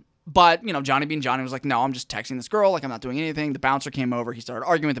 But Johnny being Johnny was like, no, I'm just texting this girl. Like, I'm not doing anything. The bouncer came over. He started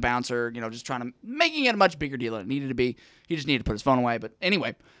arguing with the bouncer. Just making it a much bigger deal than it needed to be. He just needed to put his phone away. But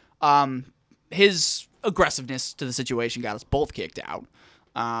anyway, his aggressiveness to the situation got us both kicked out.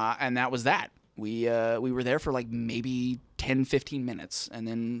 And that was that. We were there for like maybe 10, 15 minutes, and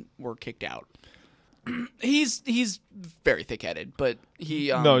then we're kicked out. He's very thick-headed, but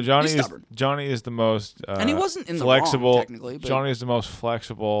Johnny is the most and he wasn't in flexible. The wrong, technically. But... Johnny is the most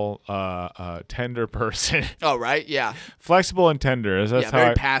flexible, tender person. Oh right, yeah. Flexible and tender. That's how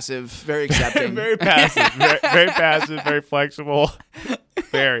very passive, very accepting. Very passive, very passive, very flexible.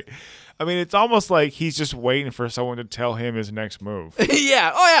 Very. I mean, it's almost like he's just waiting for someone to tell him his next move.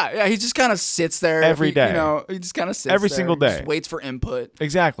 Yeah. Oh, yeah. He just kind of sits there every day. He just kind of sits every there, single day. Just waits for input.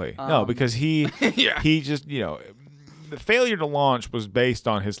 Exactly. No, because he just the failure to launch was based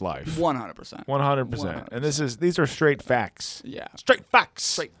on his life. 100%. 100%. And these are straight facts. Yeah. Straight facts.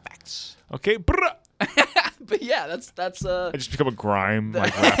 Straight facts. Okay. But yeah, that's I just become a grime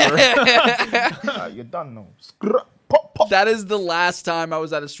rapper. You done know. That is the last time I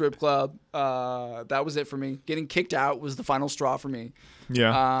was at a strip club. That was it for me. Getting kicked out was the final straw for me.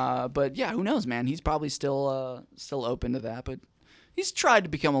 Yeah. But yeah, who knows, man? He's probably still open to that. But he's tried to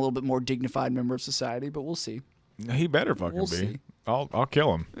become a little bit more dignified member of society. But we'll see. He better fucking be. See. I'll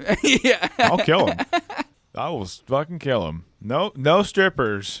kill him. Yeah. I'll kill him. I will fucking kill him. No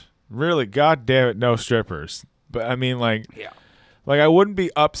strippers. Really, god damn it, no strippers. But I mean, like, I wouldn't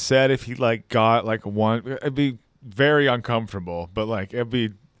be upset if he like got like one. It'd be very uncomfortable, but like it'd be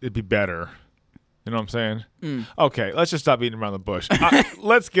better. You know what I'm saying? Okay, let's just stop beating around the bush.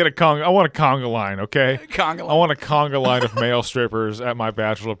 Let's get a conga. I want a conga line, okay? Conga line. I want a conga line of male strippers at my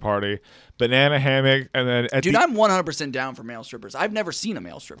bachelor party. Banana hammock, and then dude, I'm 100% down for male strippers. I've never seen a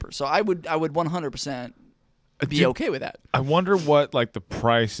male stripper, so I would 100% be okay with that. I wonder what like the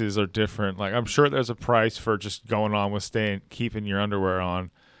prices are different. Like I'm sure there's a price for just going on with keeping your underwear on,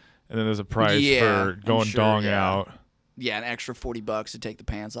 and then there's a price for going dong out. Yeah, an extra $40 to take the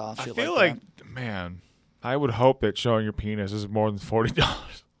pants off. I shit feel like man, I would hope that showing your penis is more than $40.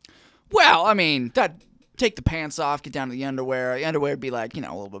 Well, I mean, take the pants off, get down to the underwear. The underwear would be like, a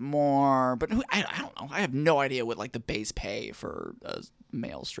little bit more. But I don't know. I have no idea what like the base pay for a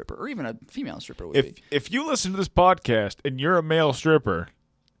male stripper or even a female stripper would be. If you listen to this podcast and you're a male stripper,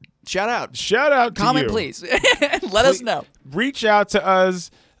 shout out to you. Comment, please. Let us know. Reach out to us.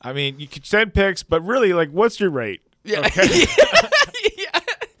 I mean, you can send pics, but really, like, what's your rate? Yeah. Okay. Yeah.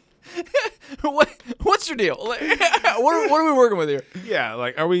 What's your deal? What are we working with here? Yeah,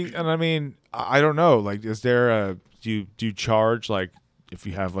 like, are we? And I mean, I don't know. Like, is there do you charge like if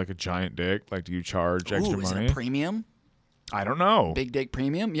you have like a giant dick? Like, do you charge extra money? Is it a premium? I don't know. Big dick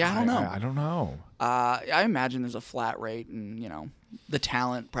premium? Yeah, I don't know. I don't know. I imagine there's a flat rate, and the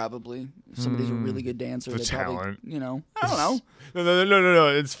talent probably. If somebody's a really good dancer. The talent. Probably, I don't know. No.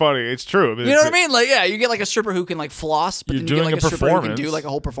 It's funny. It's true. I mean, you know what I mean? Like, yeah, you get like a stripper who can like floss, but then you get like a stripper who can do like a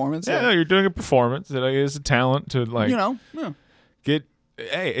whole performance. Yeah, you're doing a performance. That is a talent to like. Get.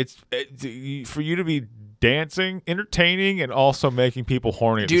 Hey, it's for you to be dancing, entertaining, and also making people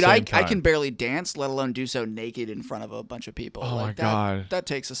horny at the same time. I can barely dance, let alone do so naked in front of a bunch of people. Oh my God. That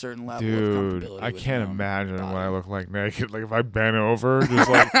takes a certain level of comfortability. I can't imagine what I look like naked. Like if I bent over, just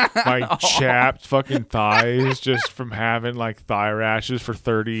like my chapped fucking thighs just from having like thigh rashes for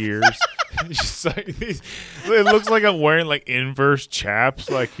 30 years. Just like it looks like I'm wearing like inverse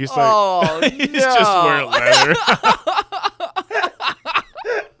chaps. Like he's like he's just wearing leather.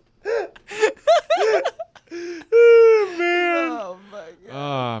 Oh man! Oh my God!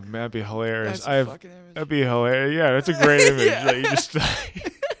 Oh man, that'd be hilarious. That'd be hilarious. Yeah, that's a great image. Yeah. Like, you just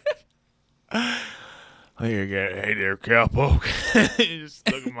hey there, cowpoke. You just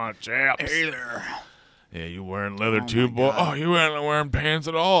look at my chaps. Hey there. Yeah, you wearing leather too, boy? Oh, you ain't wearing pants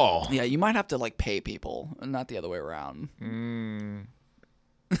at all. Yeah, you might have to like pay people, not the other way around. I'm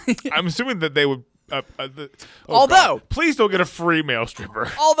assuming that they would. Although, God, please don't get a free male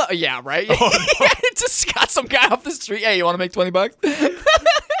stripper. Yeah, right. Oh, no. Just got some guy off the street. Hey, you want to make $20?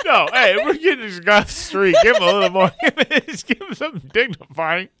 No, hey, we're getting this guy off the street. Give him a little more. Just give him something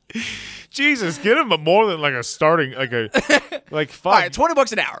dignifying. Jesus, get him more than like a starting, like fuck. All right,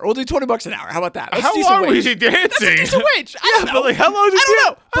 $20 an hour. We'll do $20 an hour. How about that? How long was he dancing? That's a decent wage. I don't know. But like, how long is he I don't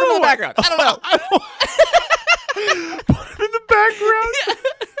know. Put him in the background. I don't know. Put him in the background.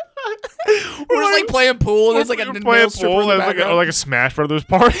 We're just like playing pool, and there's like a male stripper in the background. like a Smash Brothers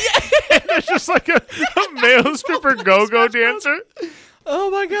party. There's just like a male stripper go-go dancer.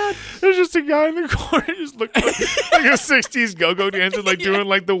 Oh my God! There's just a guy in the corner just looking like a '60s go-go dancer, like doing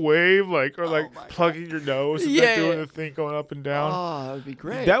like the wave, like or like plugging your nose and like doing the thing going up and down. Oh, that would be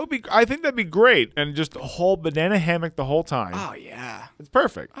great. I think that'd be great, and just a whole banana hammock the whole time. Oh yeah, it's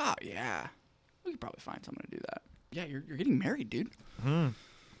perfect. Oh yeah, we could probably find someone to do that. Yeah, you're getting married, dude.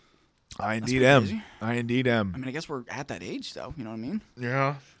 I indeed am. I indeed am. I mean, I guess we're at that age, though. You know what I mean?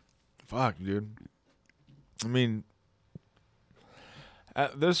 Yeah. Fuck, dude. I mean,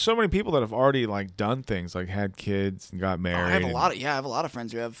 there's so many people that have already like done things, like had kids and got married. I have a lot of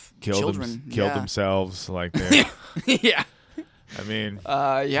friends who have children. Killed themselves, like they. Yeah. I mean.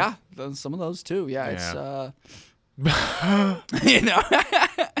 Yeah, some of those too. Yeah. It's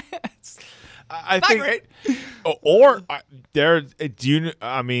I think, great. Or there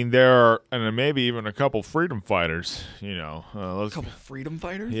are, and maybe even a couple freedom fighters. A couple freedom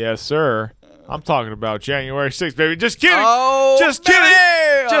fighters. Yes, sir. I'm talking about January 6th, baby. Just kidding. Oh, just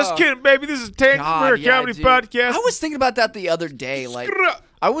kidding. Just kidding, baby. This is Tangent Comedy Podcast. I was thinking about that the other day. Like,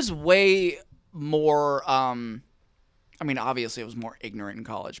 I was way more. I mean, obviously, I was more ignorant in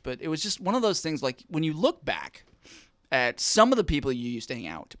college, but it was just one of those things. Like when you look back at some of the people you used to hang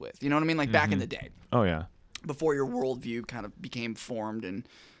out with. You know what I mean? Like back in the day. Oh, yeah. Before your worldview kind of became formed and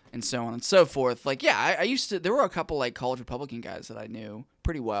so on and so forth. Like, yeah, I used to – there were a couple like college Republican guys that I knew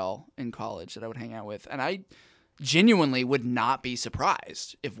pretty well in college that I would hang out with. And I genuinely would not be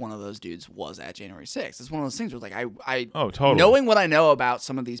surprised if one of those dudes was at January 6th. It's one of those things where like I totally. Knowing what I know about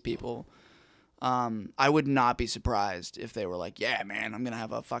some of these people, I would not be surprised if they were like, yeah, man, I'm going to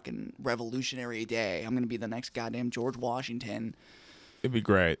have a fucking revolutionary day. I'm going to be the next goddamn George Washington. It'd be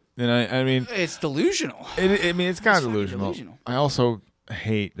great. And I mean, it's delusional. It's kind of delusional. delusional. I also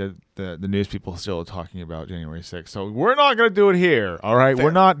hate that the news people still are talking about January 6th. So we're not going to do it here. All right. Fair.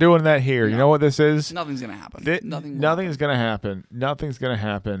 We're not doing that here. No. You know what this is? Nothing's going to happen. Nothing's going to happen. Nothing's going to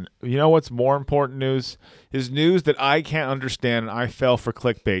happen. You know what's more important news? Is news that I can't understand. And I fell for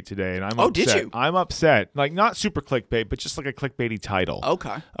clickbait today. And I'm upset. Did you? I'm upset. Like, not super clickbait, but just like a clickbaity title.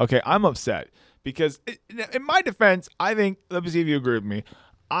 Okay. Okay. I'm upset because in my defense, I think, let me see if you agree with me.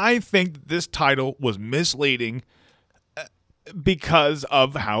 I think this title was misleading because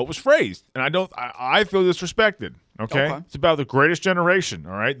of how it was phrased. And I feel disrespected. Okay? It's about the greatest generation.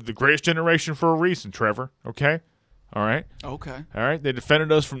 All right. The greatest generation for a reason, Trevor. Okay. All right. Okay. All right. They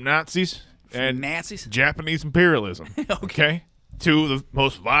defended us from Nazis and Nazis? Japanese imperialism. Okay. Two of the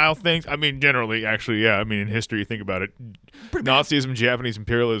most vile things. I mean, generally, actually, yeah. I mean, in history, you think about it. Nazism and Japanese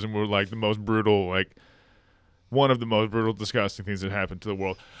imperialism were like the most brutal, like one of the most brutal, disgusting things that happened to the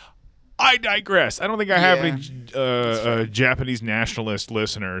world. I digress. I don't think I have any Japanese nationalist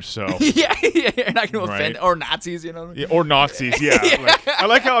listeners, so yeah, you're not going to offend or Nazis, you know? Yeah, or Nazis, yeah. Like, I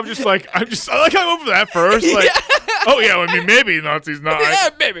like how I like how I went for that first. Like, oh yeah, I mean maybe Nazis not. Yeah,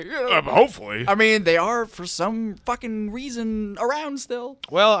 maybe. You know. Hopefully. I mean, they are for some fucking reason around still.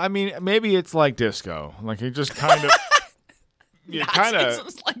 Well, I mean, maybe it's like disco. Like it just kind of. Yeah, kind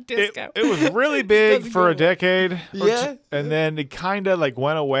of. Like disco. It was really big for a decade. Yeah. And then it kind of like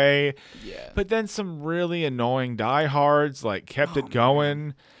went away. Yeah. But then some really annoying diehards like kept it going.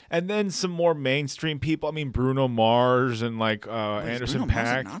 Man. And then some more mainstream people. I mean, Bruno Mars and like Anderson Bruno .Paak.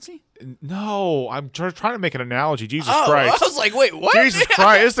 Mars a Nazi? No, I'm trying to make an analogy. Jesus Christ! Christ! I was like, wait, what? Jesus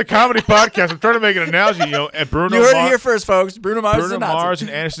Christ! It's the comedy podcast. I'm trying to make an analogy. You know, and Bruno. You heard it here first, folks. Bruno Mars is a Nazi. Mars and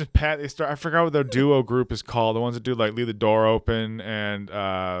Anderson .Paak. I forgot what their duo group is called. The ones that do like Leave the Door Open and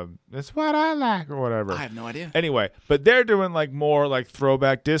That's What I Like or whatever. I have no idea. Anyway, but they're doing like more like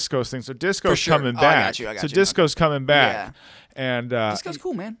throwback disco things. So disco's coming back. I got you. Disco's coming back. Yeah. And disco's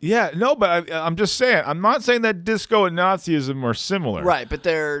cool, man. Yeah, no, but I'm just saying. I'm not saying that disco and Nazism are similar. Right, but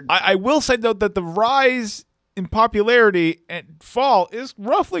they're. I will say though that the rise in popularity and fall is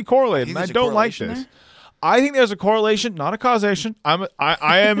roughly correlated, and I don't like this. There? I think there's a correlation, not a causation.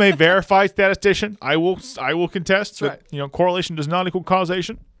 I am a verified statistician. I will contest that. You know, correlation does not equal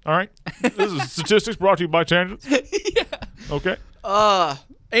causation. All right, this is statistics brought to you by Tangents. Yeah. Okay.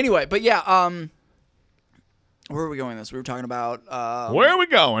 Anyway, but yeah. Where are we going with this? We were talking about. Where are we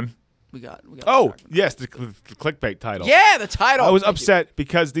going? We got. Oh, yes, the clickbait title. Yeah, the title. I was upset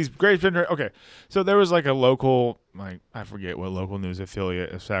because these great. Okay, so there was like a local, like I forget what local news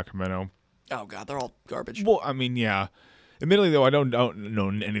affiliate of Sacramento. Oh God, they're all garbage. Well, I mean, yeah. Admittedly, though, I don't know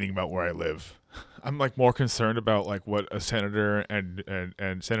anything about where I live. I'm like more concerned about like what a senator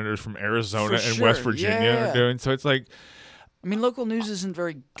and senators from Arizona and West Virginia are doing. So it's like, I mean, local news isn't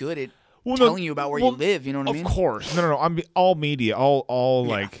very good at telling you about where you live. You know what I mean? Of course, no. I'm all media, all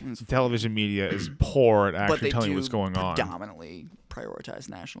like television media is poor at actually telling you what's going on. Predominantly prioritize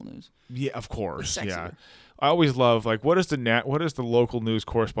national news. Yeah, of course. Yeah. I always love like what does the local news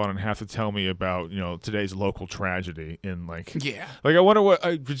correspondent have to tell me about, you know, today's local tragedy in like I wonder what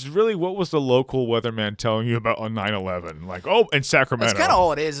was the local weatherman telling you about on 9/11, like in Sacramento. That's kind of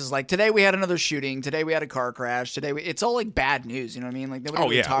all it is like today we had another shooting, today we had a car crash, it's all like bad news, you know what I mean? Like nobody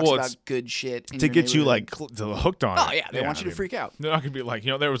really talks about good shit to get you like hooked on. Oh yeah, they want you to freak out. They're not gonna be like, you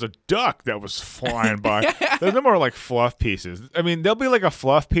know, there was a duck that was flying by. There's no more like fluff pieces. I mean, there'll be like a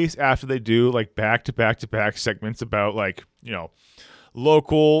fluff piece after they do like back to back segments about like, you know,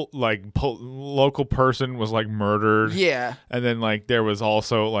 local person was like murdered, and then like there was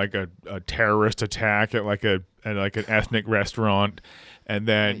also like a terrorist attack at like an ethnic restaurant, and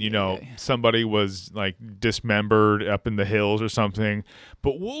then somebody was like dismembered up in the hills or something.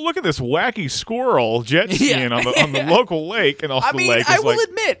 But look at this wacky squirrel jet skiing on the local lake, and also the lake is I will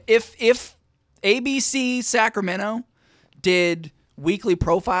admit, if ABC Sacramento did weekly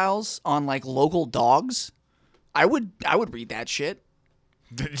profiles on like local dogs, I would read that shit.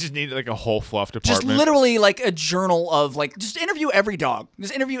 They just need like a whole fluff department. Just literally like a journal of like just interview every dog.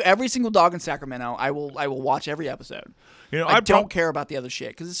 Just interview every single dog in Sacramento. I will watch every episode. You know, I don't care about the other shit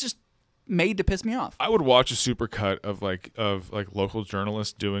because it's just made to piss me off. I would watch a supercut of local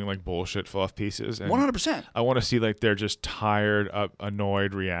journalists doing like bullshit fluff pieces. 100%. I want to see like their just tired,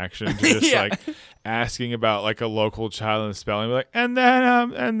 annoyed reaction to just like asking about like a local child and spelling, like and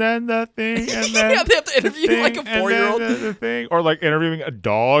then the thing, and then they have to interview like a 4-year-old the thing, or like interviewing a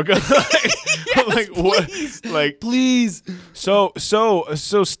dog. Like Like what? Like please. So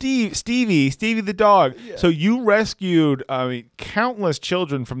Stevie the dog. Yeah. So you rescued countless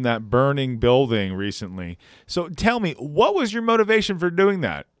children from that burning building recently. So tell me, what was your motivation for doing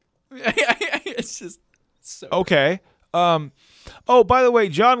that? It's just so okay. Oh, by the way,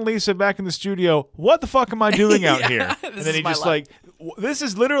 John and Lisa back in the studio. What the fuck am I doing out here? And then he just like, this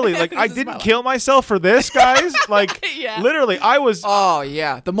is literally like, I didn't kill myself for this, guys. Like, literally, I was. Oh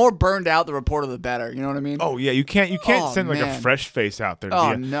yeah, the more burned out the reporter, the better. You know what I mean? Oh yeah, you can't send like a fresh face out there.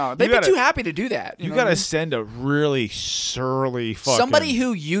 Oh no, they'd be too happy to do that. You gotta send a really surly fucking somebody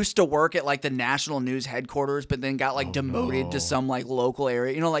who used to work at like the national news headquarters, but then got like demoted to some like local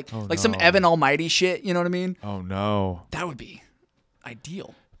area. You know, like some Evan Almighty shit. You know what I mean? Oh no, that would be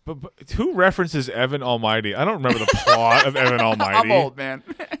ideal. But who references Evan Almighty? I don't remember the plot of Evan Almighty. I'm old, man.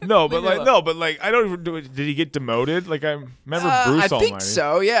 No, but I don't even do it. Did he get demoted? Like I remember Bruce Almighty. I think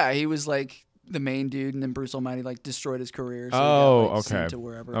so. Yeah, he was like the main dude, and then Bruce Almighty like destroyed his career. So he got, like, sent to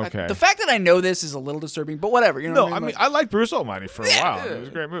wherever. Okay. The fact that I know this is a little disturbing, but whatever. You know. No, I mean I liked Bruce Almighty for a while. It was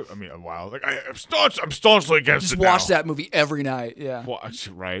a great movie. I mean a while. Like I'm staunchly against just it. Watch that movie every night. Yeah. Well,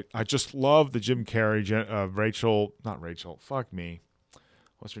 right. I just love the Jim Carrey, not Rachel. Fuck me.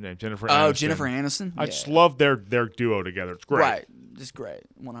 What's her name? Jennifer Aniston. Oh, Jennifer Aniston? I just love their duo together. It's great. Right. Just great.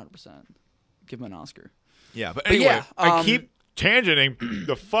 100%. Give them an Oscar. Yeah, but anyway, I keep tangenting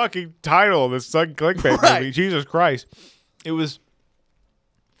the fucking title of this clickbait movie. Jesus Christ. It was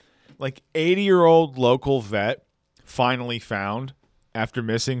like 80-year-old local vet finally found after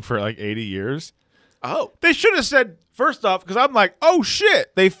missing for like 80 years. Oh. They should have said, first off, because I'm like, oh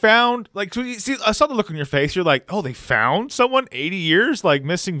shit, they found, like, so you see, I saw the look on your face. You're like, oh, they found someone 80 years, like,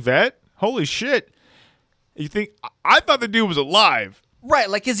 missing vet? Holy shit. You think, I thought the dude was alive.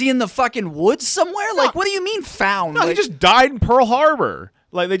 Right, like, is he in the fucking woods somewhere? No. Like, what do you mean found? No, like, he just died in Pearl Harbor.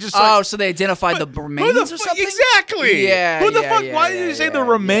 Like, they just, like, so they identified the remains or something? Exactly. Yeah. Who the fuck? Why did you say the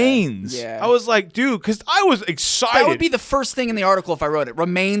remains? Yeah. I was like, dude, because I was excited. That would be the first thing in the article if I wrote it.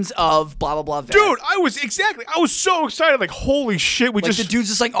 Remains of blah, blah, blah. Vet. Dude, I was so excited. Like, holy shit. Like the dude's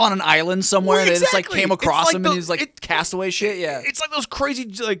just like on an island somewhere. Well, exactly. They just like came across him and he's like castaway shit. Yeah. It's like those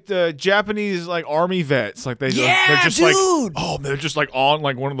crazy, like the Japanese like army vets. Like they're just dude. Like, they're just like on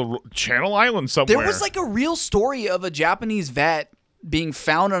like one of the Channel Islands somewhere. There was like a real story of a Japanese vet being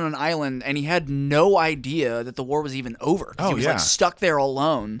found on an island, and he had no idea that the war was even over. He was like stuck there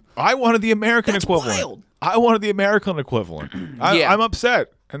alone. I wanted the American That's equivalent. Wild. I wanted the American equivalent. I'm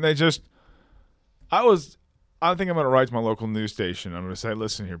upset, and they just. I think I'm gonna write to my local news station. I'm gonna say,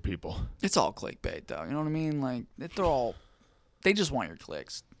 listen here, people. It's all clickbait, though. You know what I mean? Like they just want your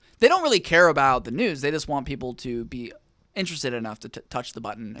clicks. They don't really care about the news. They just want people to be interested enough to touch the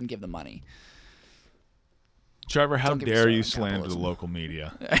button and give them money. Trevor, how dare you slander the local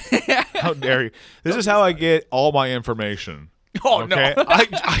media? How dare you? This is how I get all my information. Oh, okay? No.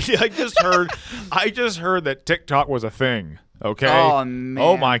 I just heard that TikTok was a thing. Okay? Oh, man.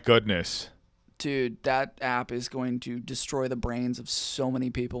 Oh, my goodness. Dude, that app is going to destroy the brains of so many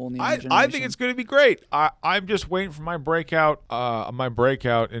people in the I think it's going to be great. I'm just waiting for my breakout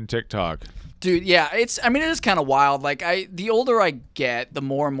in TikTok. Dude, yeah, it is kind of wild. Like the older I get, the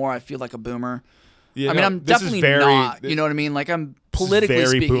more and more I feel like a boomer. Yeah, I'm definitely not. You know what I mean? Like I'm politically very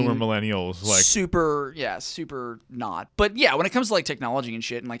speaking, boomer millennials, like super not. But yeah, when it comes to like technology and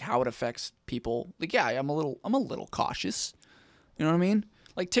shit and like how it affects people, like I'm a little cautious. You know what I mean?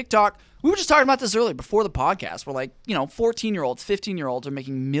 Like TikTok. We were just talking about this earlier before the podcast. Where 14-year-olds, 15-year-olds are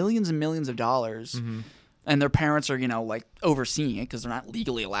making millions and millions of dollars. Mm-hmm. And their parents are, like overseeing it because they're not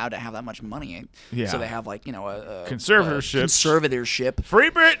legally allowed to have that much money. Yeah. So they have a conservatorship. Free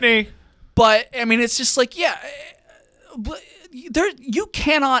Britney. But I mean, it's just like, you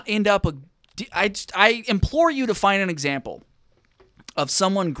cannot end up I implore you to find an example of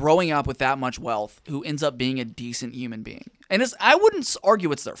someone growing up with that much wealth who ends up being a decent human being. And I wouldn't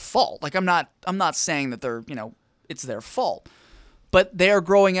argue it's their fault. Like I'm not saying that they're, it's their fault. But they are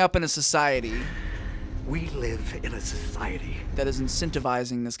growing up in a society. We live in a society that is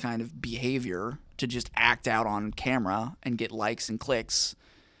incentivizing this kind of behavior to just act out on camera and get likes and clicks.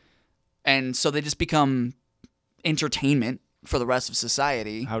 And so they just become entertainment for the rest of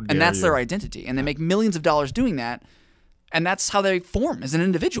society. And that's their identity. And they make millions of dollars doing that. And that's how they form as an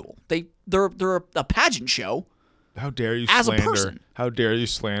individual. They're a pageant show. How dare you as a person. How dare you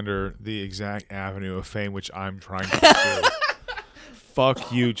slander the exact avenue of fame which I'm trying to pursue.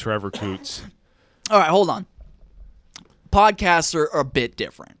 Fuck you, Trevor Coots. All right, hold on. Podcasts are a bit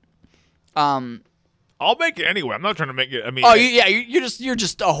different. I'll make it anyway. I'm not trying to make it. I mean, you're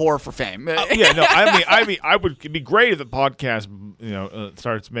just a whore for fame. yeah, no. I mean, it'd be great if the podcast,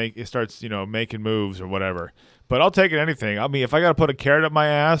 starts making moves or whatever. But I'll take it anything. I mean, if I got to put a carrot up my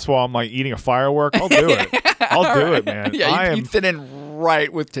ass while I'm like eating a firework, I'll do it. I'll do it, man. Yeah, you fit in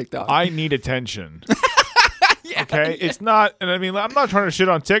right with TikTok. I need attention. Okay, it's not, and I mean, I'm not trying to shit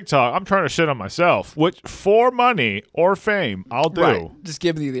on TikTok. I'm trying to shit on myself, which for money or fame, I'll do. Right. Just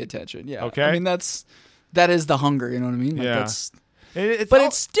give me the attention. Yeah. Okay. I mean, that is the hunger. You know what I mean? Like Yeah.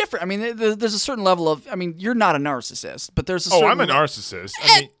 It's different. I mean, there's a certain level of. I mean, you're not a narcissist, but there's a. certain I'm a narcissist.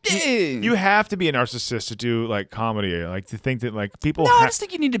 I mean, you have to be a narcissist to do like comedy. Like to think that like people. No, I just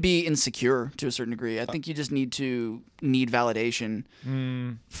think you need to be insecure to a certain degree. I think you just need validation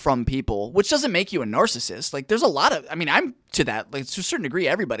from people, which doesn't make you a narcissist. Like, there's a lot of. I mean, I'm to that. Like, to a certain degree,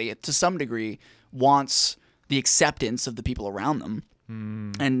 everybody to some degree wants the acceptance of the people around them.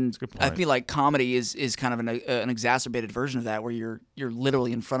 And I feel like comedy is kind of an exacerbated version of that, where you're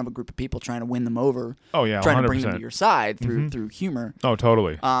literally in front of a group of people trying to win them over. Oh yeah, trying 100%. to bring them to your side through humor. Oh,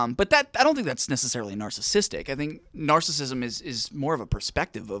 totally. But I don't think that's necessarily narcissistic. I think narcissism is more of a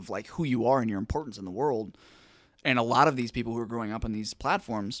perspective of like who you are and your importance in the world. And a lot of these people who are growing up on these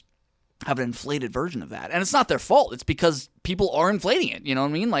platforms have an inflated version of that. And it's not their fault. It's because people are inflating it. You know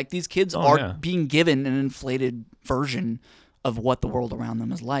what I mean? Like, these kids are being given an inflated version of what the world around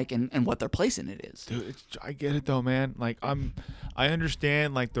them is like and what their place in it is. Dude, I get it though, man. Like, I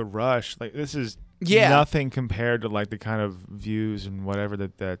understand like the rush. Like, this is nothing compared to like the kind of views and whatever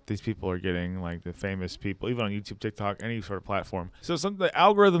that these people are getting, like the famous people, even on YouTube, TikTok, any sort of platform. So the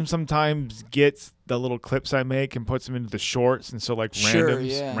algorithm sometimes gets the little clips I make and puts them into the shorts, and so like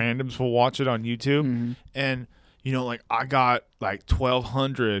randoms will watch it on YouTube, and like I got like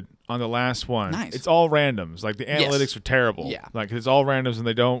 1,200 on the last one. Nice. It's all randoms. Like, the analytics are terrible. Yeah. Like, it's all randoms and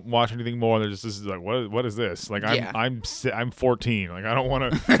they don't watch anything more. They're just, this is like, what is this? Like, I'm 14. Like, I don't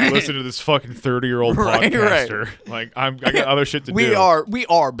want to listen to this fucking 30-year-old podcaster. Right. Like, I got other shit to do. We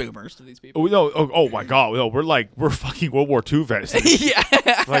are boomers to these people. Oh my God. No, we're fucking World War II vets. Yeah.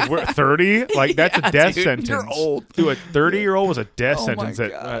 Like, we're 30. Like, that's a death sentence. You're old. Dude, a 30-year-old was a death sentence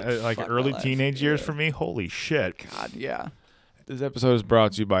at like early teenage years for me. Holy shit. God, yeah. This episode is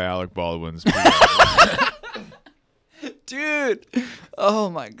brought to you by Alec Baldwin's. Dude. Oh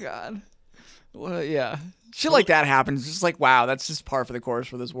my God. Well, yeah. Shit like that happens. It's just like, wow, that's just par for the course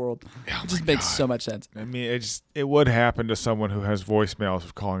for this world. It just makes so much sense. I mean, it would happen to someone who has voicemails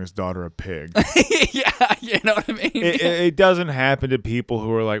of calling his daughter a pig. Yeah, you know what I mean? It doesn't happen to people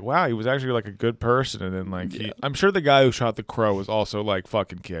who are like, wow, he was actually like a good person. And then like, I'm sure the guy who shot the crow was also like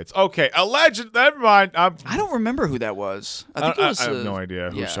fucking kids. Okay, alleged. Never mind. I don't remember who that was. I have no idea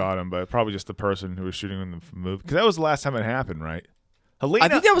who shot him, but probably just the person who was shooting in the movie. Because that was the last time it happened, right? I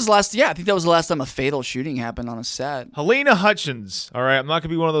think that was the last time a fatal shooting happened on a set. Helena Hutchins. All right, I'm not gonna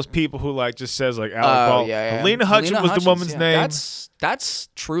be one of those people who like just says like Alec Baldwin. Yeah. Helena Hutchins was the woman's name. That's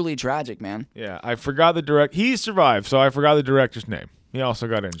truly tragic, man. Yeah, I forgot the direct. He survived, so I forgot the director's name. He also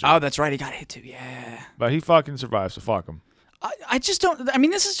got injured. Oh, that's right. He got hit too. Yeah. But he fucking survived, so fuck him. I just don't. I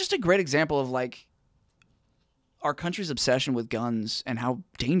mean, this is just a great example of like our country's obsession with guns and how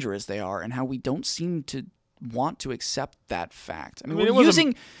dangerous they are, and how we don't seem to want to accept that fact. I mean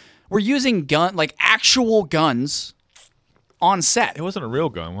we're using actual guns on set. It wasn't a real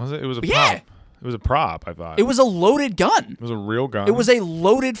gun, was it? It was a prop. It was a prop, I thought. It was a loaded gun. It was a real gun. It was a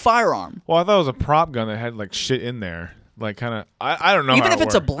loaded firearm. Well, I thought it was a prop gun that had like shit in there. Like kind of, I don't know. Even if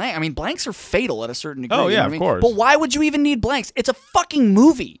it's a blank, I mean, blanks are fatal at a certain degree. Oh yeah, of course. But why would you even need blanks? It's a fucking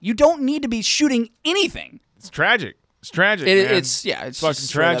movie. You don't need to be shooting anything. It's tragic. It's tragic. It's fucking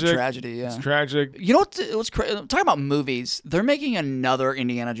tragic. Tragedy. Yeah. It's tragic. You know what's crazy? Talking about movies, they're making another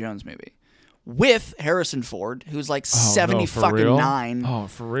Indiana Jones movie with Harrison Ford, who's like 79. Oh,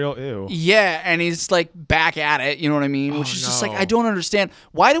 for real? Ew. Yeah, and he's like back at it. You know what I mean? Which is just like, I don't understand.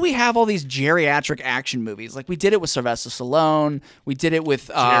 Why do we have all these geriatric action movies? Like, we did it with Sylvester Stallone. We did it with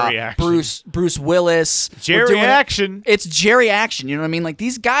Bruce Willis. Geri-action. It's geri-action. You know what I mean? Like,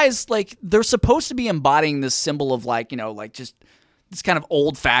 these guys, like, they're supposed to be embodying this symbol of like, like just this kind of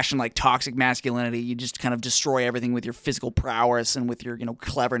old-fashioned, like, toxic masculinity. You just kind of destroy everything with your physical prowess and with your,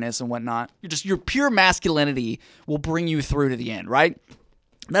 cleverness and whatnot. Your pure masculinity will bring you through to the end, right?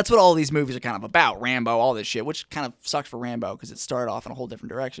 That's what all these movies are kind of about. Rambo, all this shit, which kind of sucks for Rambo because it started off in a whole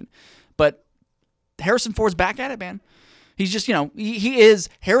different direction. But Harrison Ford's back at it, man. He's just, he is,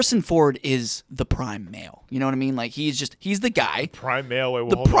 Harrison Ford is the prime male. You know what I mean? Like, he's the guy. Prime male. Wait,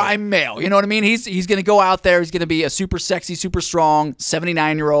 the prime male. You know what I mean? He's going to go out there. He's going to be a super sexy, super strong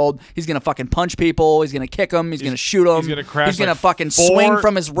 79-year-old. He's going to fucking punch people. He's going to kick them. He's going to shoot them. He's going to crash. He's going to fucking swing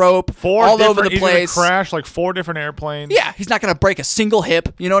from his rope all over the place. He's going to crash like 4 different airplanes. Yeah, he's not going to break a single hip.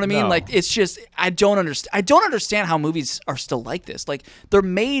 You know what I mean? No. Like, it's just, I don't understand how movies are still like this. Like, they're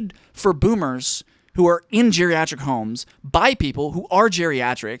made for boomers who are in geriatric homes by people who are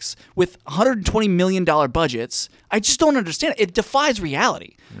geriatrics with $120 million budgets. I just don't understand it. It defies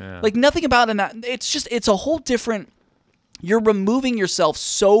reality. Yeah. Like, nothing about it. It's a whole different. You're removing yourself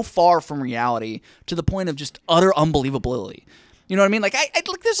so far from reality to the point of just utter unbelievability. You know what I mean? Like, like,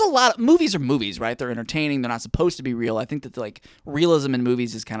 there's a lot of movies are movies, right? They're entertaining. They're not supposed to be real. I think that like realism in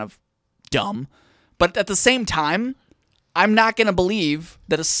movies is kind of dumb, but at the same time, I'm not going to believe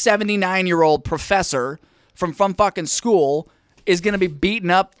that a 79-year-old professor from fucking school is going to be beating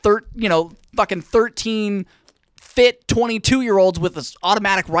up fucking 13 fit 22-year-olds with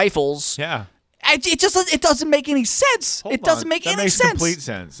automatic rifles. Yeah. It doesn't make any sense. It doesn't make any sense. That makes complete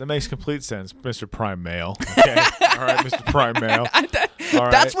sense. That makes complete sense, Mr. Prime Male. Okay. All right, Mr. Prime Male. All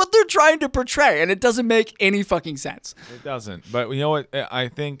right. That's what they're trying to portray, and it doesn't make any fucking sense. It doesn't. But you know what? I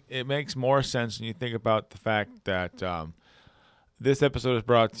think it makes more sense when you think about the fact that this episode is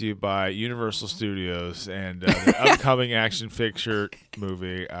brought to you by Universal Studios and the upcoming action picture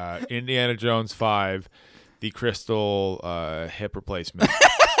movie, Indiana Jones 5, The Crystal Hip Replacement.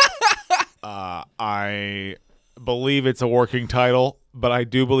 I believe it's a working title, but I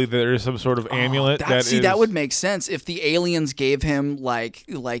do believe that there is some sort of amulet that would make sense if the aliens gave him like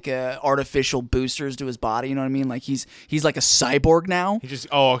artificial boosters to his body. You know what I mean? Like he's like a cyborg now. He's a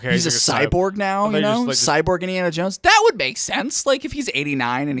cyborg now. you know, cyborg Indiana Jones. That would make sense. Like if he's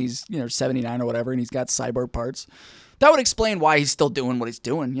 89 and he's 79 or whatever, and he's got cyborg parts, that would explain why he's still doing what he's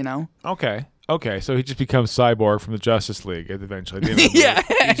doing. You know? Okay, so he just becomes Cyborg from the Justice League eventually. At the end of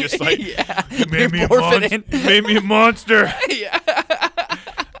the movie. He's just like, you made me a monster. Yeah.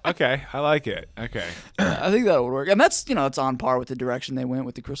 Okay, I like it. Okay. I think that would work. And that's, it's on par with the direction they went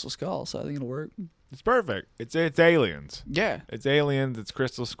with the Crystal Skull, so I think it'll work. It's perfect. It's aliens. Yeah. It's aliens, it's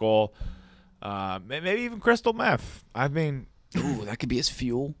Crystal Skull. Maybe even crystal meth. I mean... Ooh, that could be his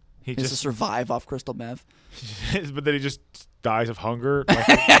fuel. He has to survive off crystal meth. But then he just dies of hunger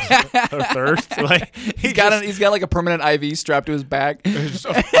or thirst. Like he's got like a permanent IV strapped to his back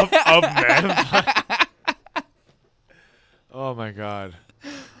of meth. Oh my god.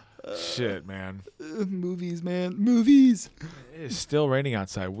 Shit, man. Movies, man. Movies. It is still raining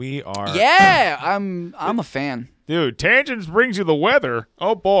outside. We are. Yeah, I'm a fan. Dude, Tangents brings you the weather.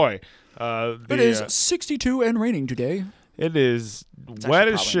 Oh boy. It is 62 and raining today. It is wet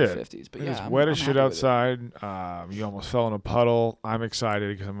as shit. In the 50s, but it's wet as shit outside. You almost fell in a puddle. I'm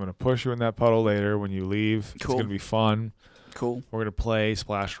excited because I'm going to push you in that puddle later when you leave. Cool. It's going to be fun. Cool. We're going to play,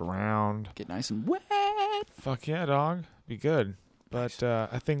 splash around. Get nice and wet. Fuck yeah, dog. Be good. But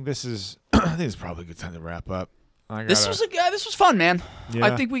I think this is probably a good time to wrap up. This was fun, man. Yeah.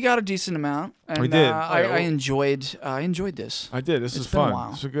 I think we got a decent amount. And, we did. I enjoyed this. I did. This was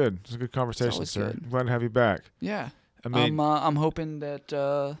fun. This was good. This was a good conversation, sir. Good. I'm glad to have you back. Yeah. I mean, I'm hoping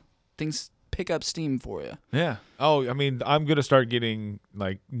that things pick up steam for you. Yeah. Oh, I mean, I'm gonna start getting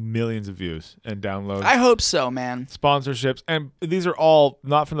like millions of views and downloads. I hope so, man. Sponsorships, and these are all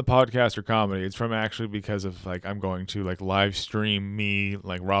not from the podcast or comedy. It's from actually because of like I'm going to like live stream me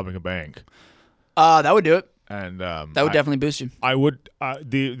like robbing a bank. That would do it. And that would definitely boost you. I would.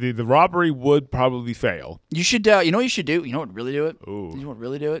 The robbery would probably fail. You should. You know what you should do? You know what would really do it? Ooh. You know what would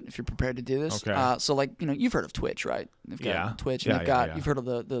really do it if you're prepared to do this? Okay. So like you've heard of Twitch, right? They've got Twitch. And you've heard of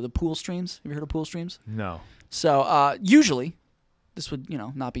the pool streams. Have you heard of pool streams? No. So usually, this would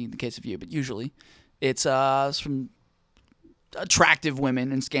not be the case of you, but usually, it's from attractive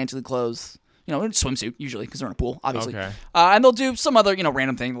women in scantily clothed. In a swimsuit, usually, because they're in a pool, obviously. Okay. And they'll do some other,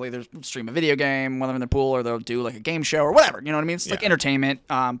 random thing. They'll either stream a video game while they're in the pool, or they'll do, like, a game show or whatever. You know what I mean? It's like entertainment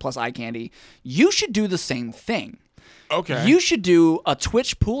plus eye candy. You should do the same thing. Okay. You should do a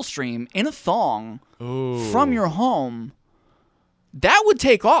Twitch pool stream in a thong from your home. That would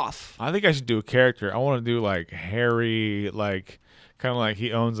take off. I think I should do a character. I want to do, like, Harry, like... Kind of like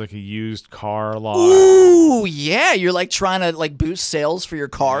he owns like a used car lot. Ooh, yeah. You're like trying to like boost sales for your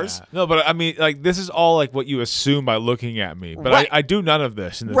cars. Yeah. No, but I mean, like this is all like what you assume by looking at me. But right. I do none of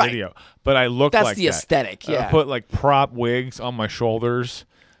this in the video. But I look That's like the aesthetic, yeah. I put like prop wigs on my shoulders.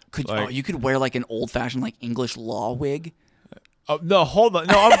 You could wear like an old fashioned like English law wig. Oh, no, hold on.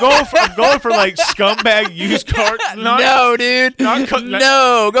 No, I'm going for like scumbag used car. No, dude. Not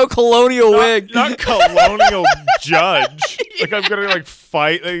go Colonial Wig. Not Colonial Judge. Like I'm gonna like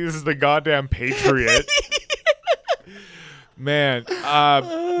fight. Like this is the goddamn Patriot. Man,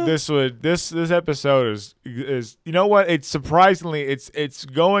 this episode is you know what? It's surprisingly it's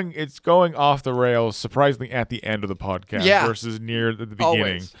going off the rails surprisingly at the end of the podcast versus near the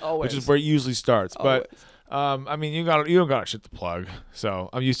beginning, Always. which is where it usually starts. Always. But I mean, you don't got shit to plug, so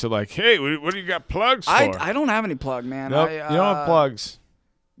I'm used to like, hey, what do you got plugs for? I don't have any plug, man. Nope, you don't have plugs.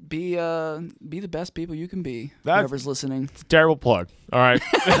 Be the best people you can be. Whoever's listening. It's a terrible plug. All right,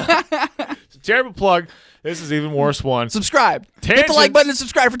 it's a terrible plug. This is even worse one. Subscribe. Tangents. Hit the like button and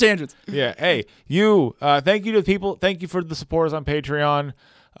subscribe for Tangents. Yeah. Hey, you. Thank you to the people. Thank you for the supporters on Patreon.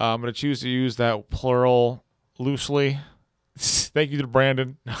 I'm going to choose to use that plural loosely. Thank you to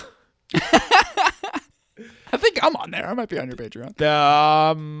Brandon. I think I'm on there. I might be on your Patreon.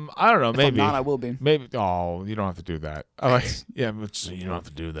 I don't know. Maybe. If I'm not, I will be. Maybe. Oh, you don't have to do that. Yeah, but you don't have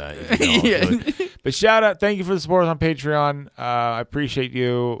to do that. Yeah. But shout out. Thank you for the supporters on Patreon. I appreciate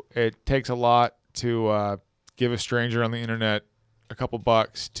you. It takes a lot to give a stranger on the internet a couple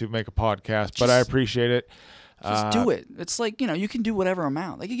bucks to make a podcast, but I appreciate it. Just do it. It's like, you can do whatever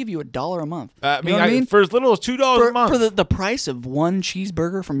amount. They could give you $1 a month. I mean, for as little as $2 a month. For the price of one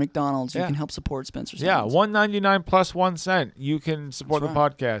cheeseburger from McDonald's, you can help support Spencer Stevens. Yeah, $1.99 plus 1 cent. You can support the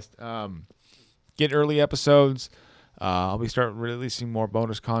podcast. Get early episodes. I'll be starting releasing more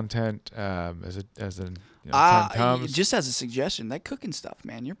bonus content as time comes. Just as a suggestion, that cooking stuff,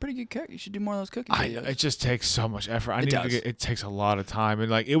 man, you're a pretty good cook. You should do more of those cooking videos. It just takes so much effort. It takes a lot of time, and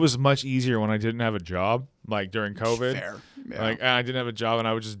like it was much easier when I didn't have a job, like during COVID. Fair. Yeah. Like I didn't have a job, and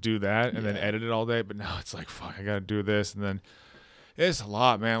I would just do that and then edit it all day. But now it's like, fuck, I gotta do this, and then it's a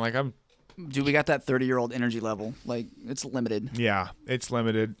lot, man. Like Dude, we got that 30-year-old energy level. Like it's limited. Yeah, it's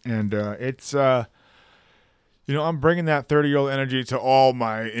limited, and it's I'm bringing that 30-year-old energy to all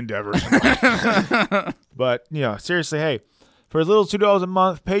my endeavors. But, seriously, hey, for as little as $2 a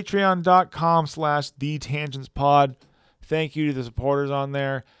month, patreon.com/thetangentspod. Thank you to the supporters on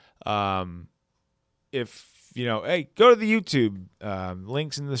there. Hey, go to the YouTube.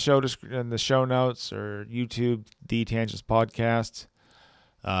 Links in the show notes or YouTube, The Tangents Podcast.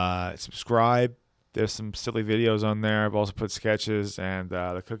 Subscribe. There's some silly videos on there. I've also put sketches and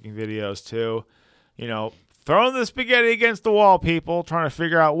the cooking videos, too. Throwing the spaghetti against the wall, people, trying to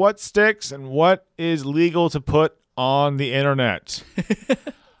figure out what sticks and what is legal to put on the internet.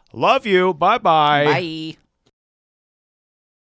 Love you. Bye-bye. Bye.